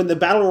when the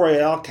Battle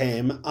Royale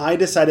came, I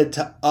decided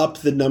to up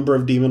the number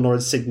of Demon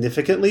Lords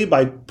significantly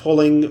by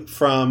pulling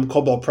from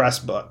Kobold Press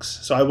books.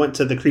 So I went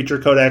to the Creature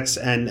Codex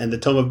and the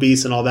Tome of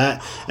Beasts and all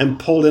that, and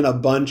pulled in a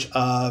bunch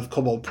of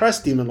Kobold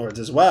Press Demon Lords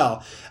as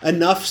well.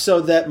 Enough so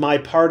that my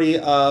party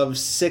of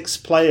 6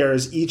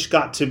 players each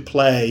got to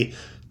play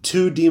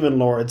 2 Demon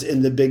Lords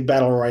in the big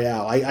Battle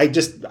Royale. I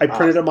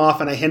printed them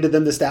off and I handed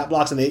them the stat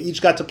blocks, and they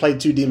each got to play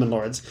 2 Demon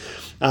Lords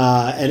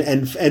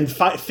and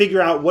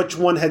figure out which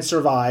one had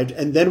survived.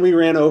 And then we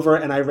ran over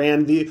and I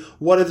ran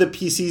what are the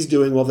PCs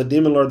doing while the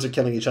Demon Lords are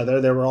killing each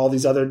other. There were all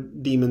these other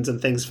demons and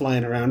things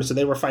flying around, so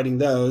they were fighting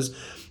those.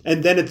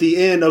 And then at the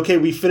end, okay,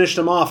 we finished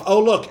them off. Oh,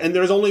 look, and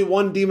there's only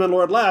one Demon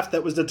Lord left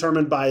that was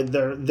determined by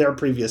their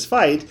previous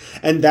fight,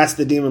 and that's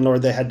the Demon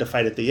Lord they had to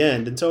fight at the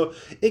end. And so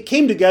it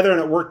came together and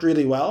it worked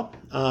really well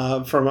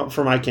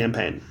for my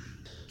campaign.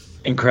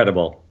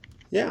 Incredible.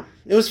 Yeah,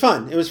 it was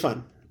fun. It was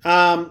fun.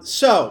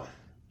 So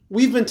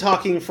we've been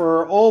talking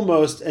for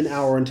almost an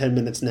hour and 10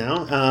 minutes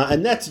now,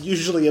 and that's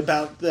usually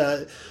about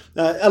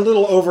a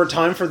little over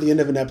time for the end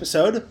of an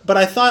episode. But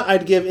I thought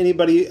I'd give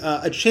anybody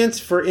a chance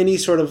for any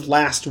sort of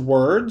last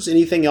words,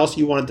 anything else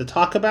you wanted to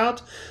talk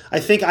about. I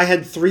think I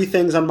had 3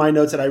 things on my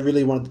notes that I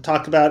really wanted to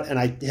talk about, and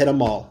I hit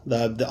them all.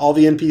 All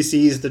the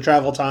NPCs, the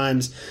travel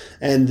times,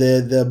 and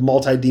the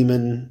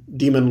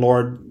Demon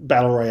Lord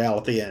Battle Royale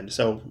at the end.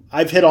 So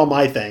I've hit all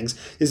my things.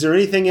 Is there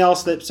anything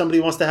else that somebody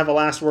wants to have a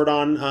last word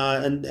on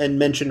and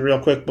mention real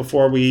quick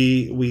before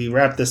we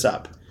wrap this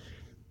up?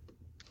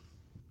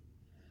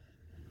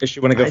 Does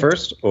you want to go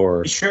first,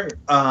 or sure?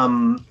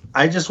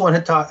 I just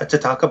wanted to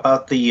talk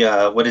about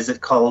the what is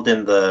it called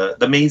in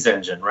the Maze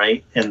Engine,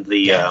 right? And the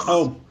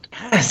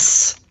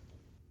yes.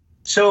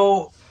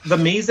 So the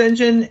Maze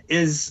Engine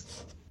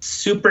is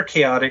super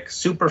chaotic,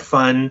 super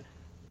fun.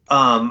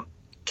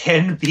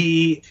 Can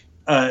be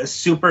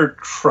super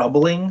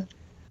troubling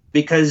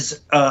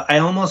because I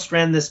almost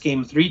ran this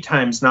game 3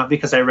 times, not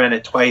because I ran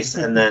it twice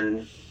and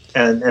then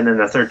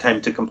a third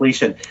time to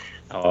completion.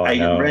 I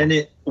ran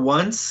it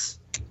once.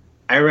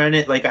 I ran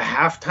it like a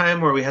half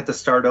time where we had to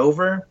start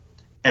over,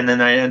 and then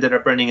I ended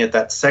up running it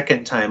that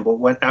second time. But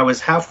when I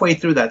was halfway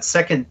through that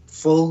second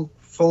full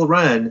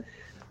run,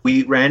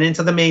 we ran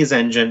into the Maze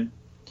Engine.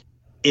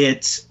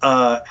 It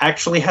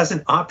actually has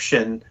an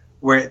option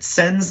where it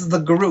sends the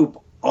group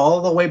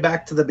all the way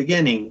back to the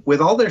beginning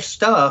with all their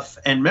stuff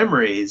and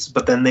memories,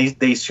 but then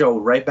they show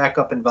right back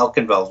up in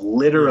Valkenveld,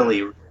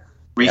 literally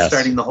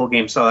restarting the whole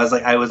game. So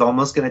I was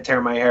almost going to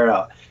tear my hair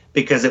out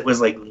because it was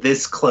like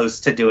this close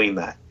to doing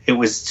that. It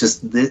was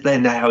just this,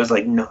 and I was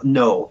like,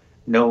 no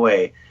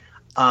way.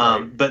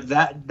 But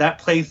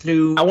that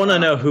playthrough, I want to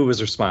know who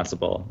was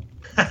responsible.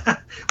 Well,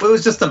 it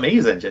was just the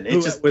Maze Engine.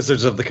 It just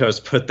Wizards of the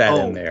Coast put that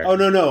in there. Oh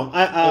no!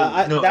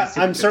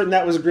 I'm certain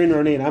that was Green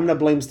Ronin. I'm going to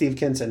blame Steve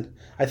Kinson.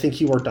 I think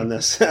he worked on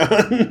this.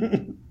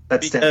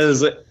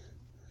 Because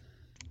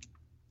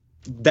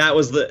that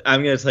was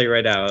I'm going to tell you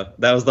right now,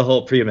 that was the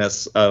whole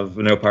premise of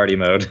no party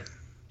mode.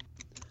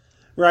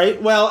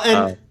 Right.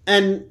 Well,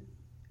 and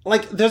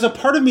like, there's a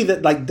part of me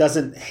that like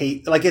doesn't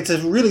hate. Like, it's a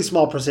really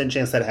small percent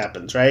chance that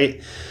happens,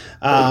 right?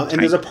 And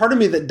there's a part of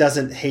me that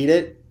doesn't hate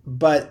it,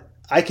 but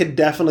I could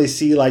definitely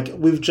see, like,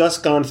 we've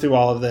just gone through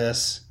all of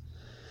this.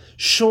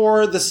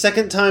 Sure, the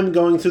second time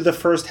going through the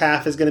first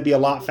half is going to be a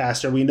lot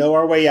faster. We know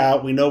our way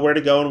out. We know where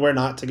to go and where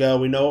not to go.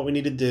 We know what we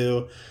need to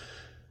do.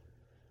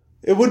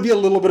 It would be a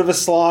little bit of a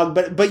slog,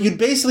 but you'd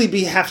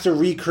basically have to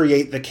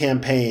recreate the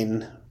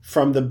campaign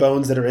from the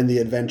bones that are in the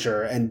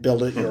adventure and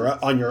build it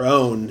on your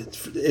own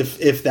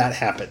if that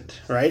happened,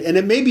 right? And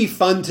it may be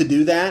fun to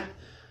do that,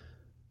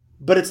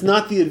 but it's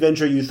not the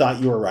adventure you thought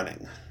you were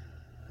running.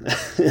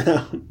 You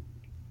know?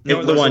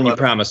 It the one you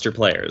promised your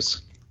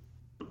players.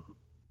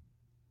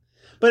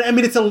 But I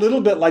mean, it's a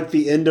little bit like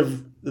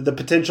the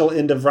potential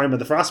end of Rime of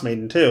the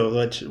Frostmaiden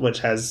too, which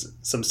has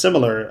some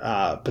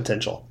similar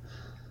potential.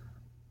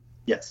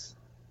 Yes.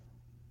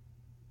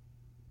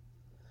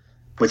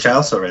 Which I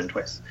also ran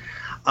twice.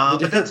 But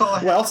that's all I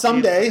have. Well,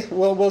 someday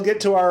we'll get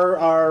to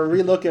our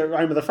relook at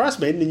Rime of the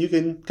Frostmaiden, and you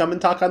can come and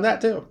talk on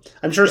that too.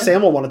 I'm sure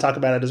Sam will want to talk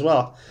about it as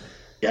well.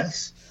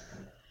 Yes.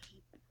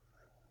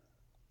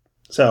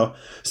 So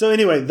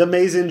anyway, the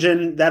Maze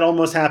Engine, that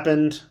almost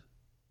happened.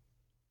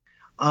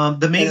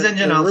 The Maze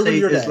Engine, I'll say,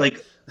 is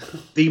like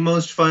the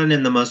most fun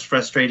and the most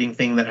frustrating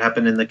thing that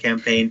happened in the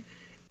campaign.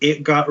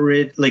 It got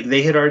rid, like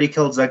they had already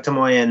killed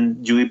Zektomoy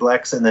and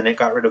Juiblex, and then it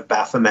got rid of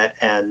Baphomet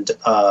and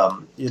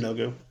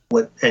Yenogu.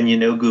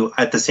 Yenogu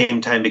at the same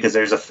time, because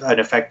there's an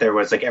effect there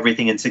where it's like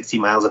everything in 60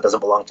 miles that doesn't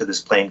belong to this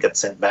plane gets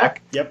sent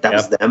back. Yep. That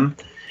was them.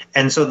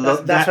 And so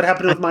that's what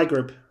happened with my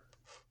group.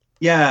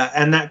 Yeah,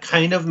 and that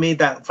kind of made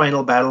that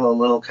final battle a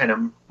little kind of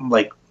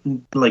like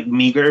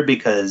meager,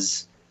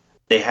 because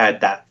they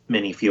had that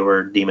many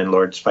fewer demon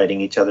lords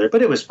fighting each other,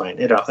 but it was fine.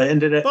 It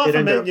ended up.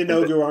 Baphomet and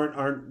Yenogu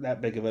aren't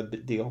that big of a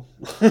deal.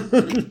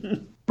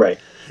 Right.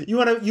 You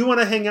want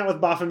to hang out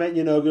with Baphomet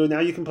and Yenogu. Now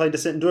you can play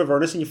Descent into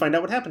Avernus, and you find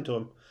out what happened to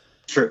him.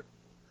 True.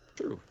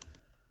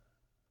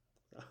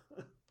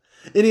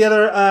 Any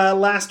other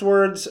last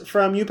words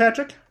from you,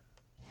 Patrick?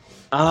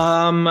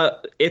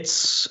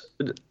 It's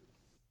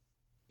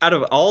out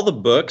of all the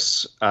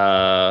books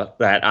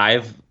that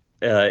I've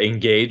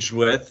engaged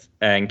with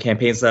and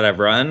campaigns that I've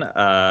run,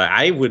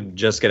 I would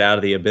just get Out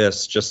of the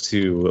Abyss just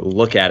to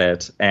look at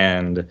it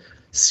and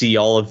see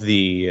all of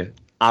the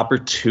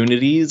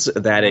opportunities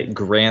that it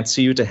grants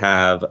you to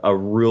have a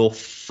real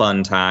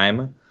fun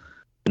time,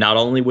 not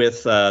only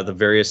with the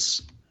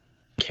various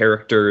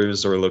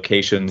characters or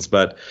locations,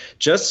 but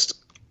just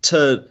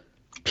to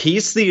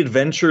piece the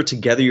adventure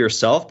together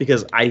yourself,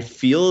 because I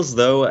feel as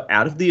though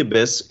Out of the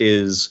Abyss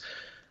is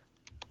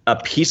a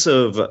piece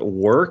of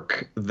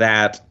work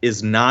that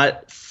is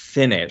not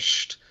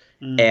finished,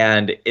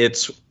 and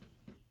it's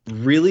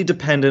really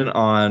dependent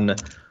on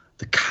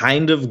the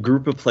kind of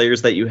group of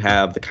players that you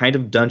have, the kind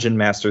of dungeon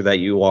master that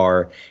you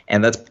are,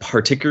 and that's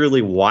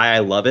particularly why I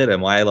love it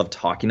and why I love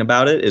talking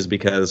about it, is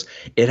because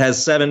it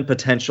has 7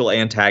 potential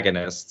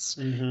antagonists.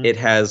 Mm-hmm. It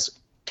has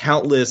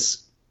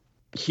countless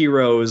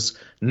heroes,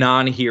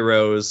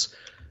 non-heroes,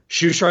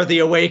 Shushar the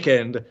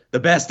Awakened,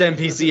 the best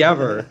NPC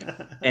ever,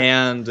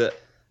 and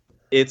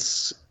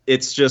it's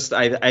just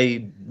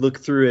I look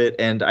through it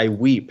and I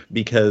weep,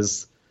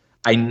 because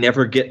I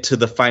never get to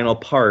the final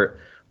part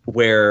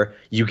where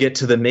you get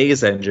to the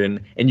maze engine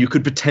and you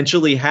could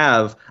potentially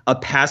have a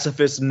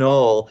pacifist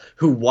Null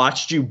who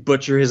watched you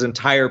butcher his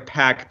entire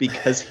pack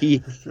because he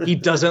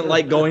doesn't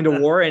like going to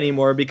war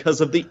anymore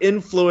because of the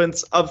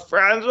influence of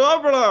Franz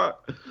Oberler.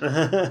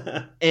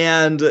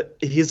 And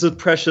he's a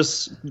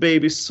precious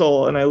baby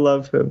soul and I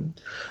love him.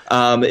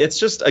 It's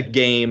just a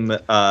game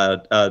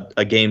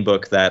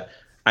book that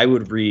I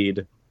would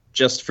read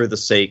just for the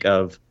sake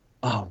of,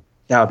 oh,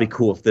 that would be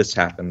cool if this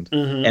happened,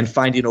 and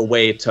finding a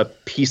way to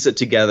piece it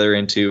together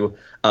into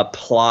a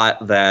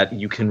plot that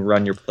you can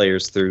run your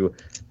players through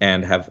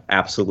and have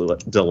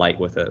absolute delight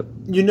with it.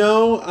 You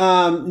know,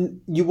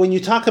 when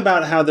you talk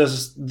about how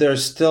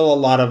there's still a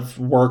lot of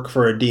work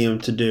for a DM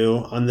to do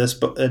on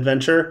this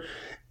adventure,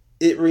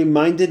 it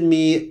reminded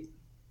me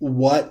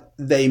what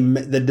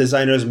the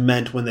designers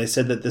meant when they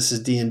said that this is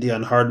D&D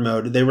on hard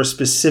mode. They were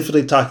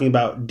specifically talking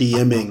about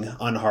DMing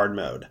on hard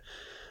mode.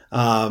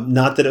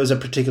 Not that it was a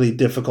particularly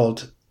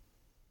difficult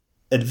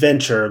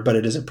adventure, but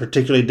it is a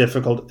particularly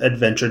difficult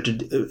adventure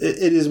it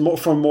is more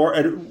for more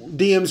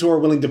DMs who are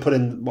willing to put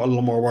in a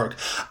little more work.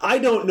 I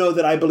don't know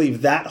that I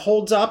believe that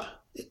holds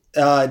up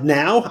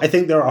now. I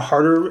think there are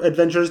harder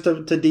adventures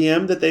to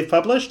DM that they've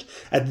published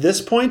at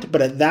this point,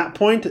 but at that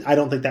point, I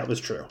don't think that was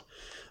true.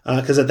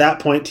 Because at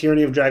that point,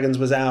 Tyranny of Dragons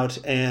was out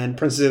and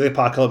Princes of the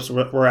Apocalypse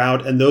were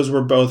out, and those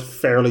were both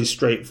fairly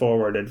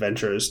straightforward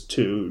adventures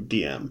to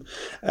DM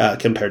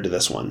compared to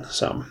this one.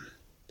 So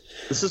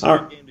this is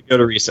our game to go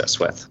to recess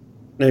with.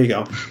 There you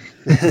go.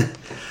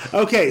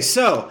 Okay,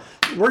 so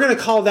we're going to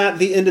call that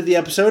the end of the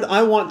episode.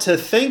 I want to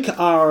thank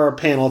our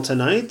panel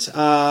tonight.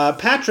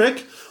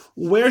 Patrick,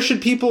 where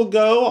should people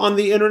go on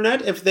the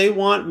internet if they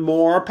want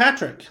more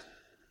Patrick?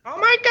 Oh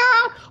my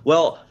God!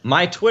 Well,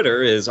 my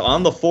Twitter is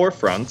on the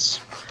forefronts,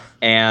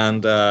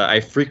 and I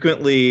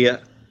frequently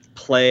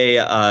play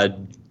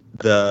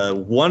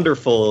the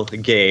wonderful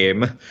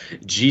game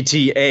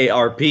GTA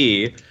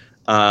RP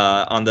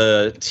on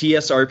the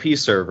TSRP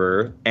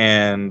server.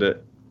 And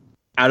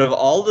out of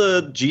all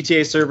the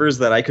GTA servers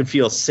that I could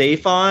feel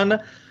safe on,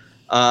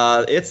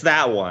 it's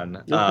that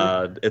one.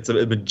 Okay. It's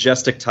a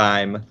majestic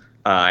time.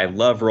 I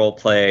love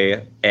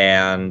roleplay,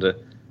 and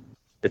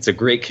it's a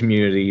great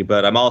community,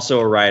 but I'm also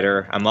a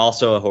writer. I'm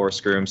also a horse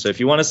groom. So if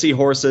you want to see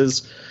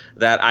horses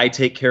that I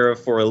take care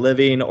of for a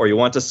living, or you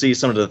want to see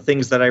some of the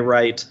things that I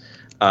write,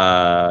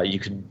 you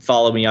can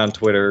follow me on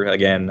Twitter,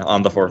 again,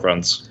 on the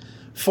Forefronts.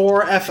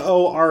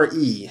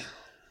 F-O-R-E.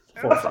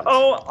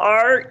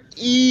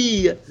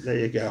 F-O-R-E. There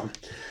you go.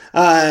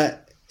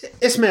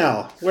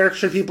 Ismail, where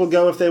should people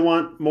go if they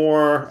want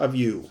more of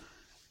you?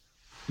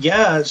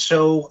 Yeah,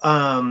 so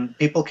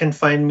people can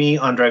find me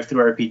on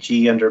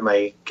DriveThruRPG under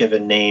my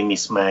given name,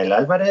 Ismael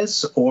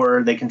Alvarez,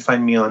 or they can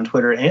find me on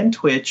Twitter and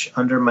Twitch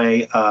under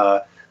my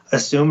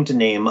assumed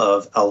name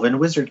of Elven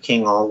Wizard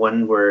King, all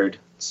one word,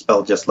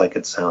 spelled just like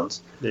it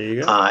sounds. There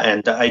you go.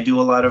 And I do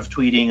a lot of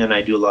tweeting and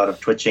I do a lot of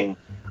twitching.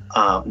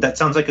 That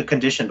sounds like a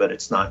condition, but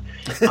it's not.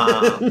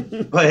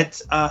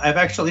 But I've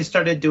actually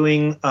started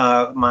doing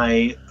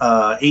my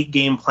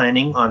 8-game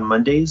planning on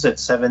Mondays at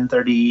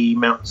 7:30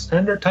 Mountain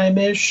Standard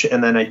Time-ish,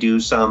 and then I do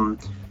some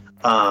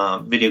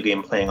video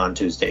game playing on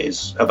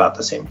Tuesdays about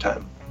the same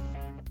time.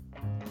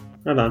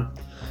 Right on.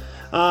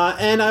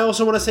 And I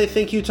also want to say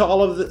thank you to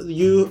all of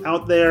you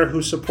out there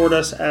who support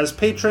us as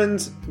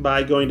patrons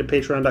by going to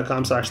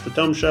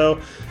patreon.com/thetomeshow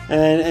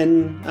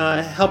and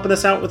helping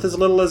us out with as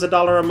little as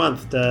 $1 a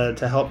month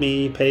to help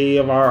me pay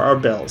our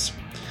bills.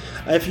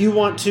 If you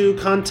want to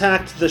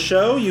contact the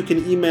show, you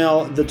can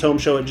email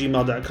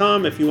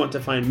thetomeshow@gmail.com. If you want to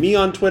find me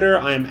on Twitter,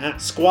 I am at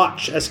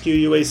Squatch,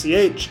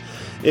 SQUACH.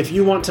 If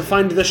you want to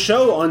find the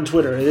show on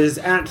Twitter, it is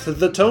at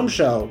The Tome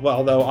Show. Well,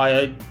 although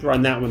I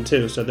run that one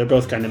too, so they're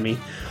both kind of me.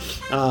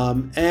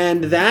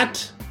 And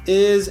that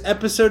is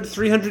episode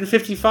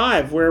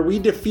 355, where we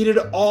defeated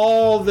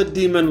all the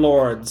Demon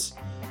Lords.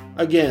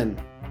 Again,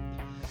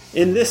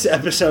 in this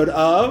episode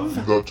of...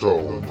 The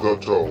Tome, The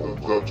Tome,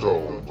 The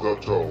Tome, The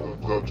Tome,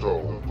 The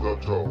Tome, The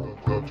Tome,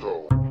 The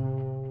Tome.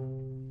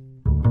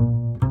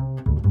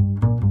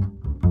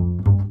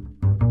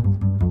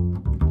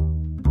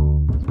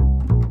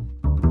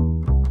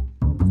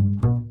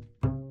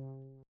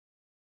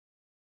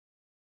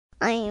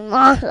 I'm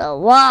on the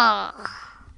wall.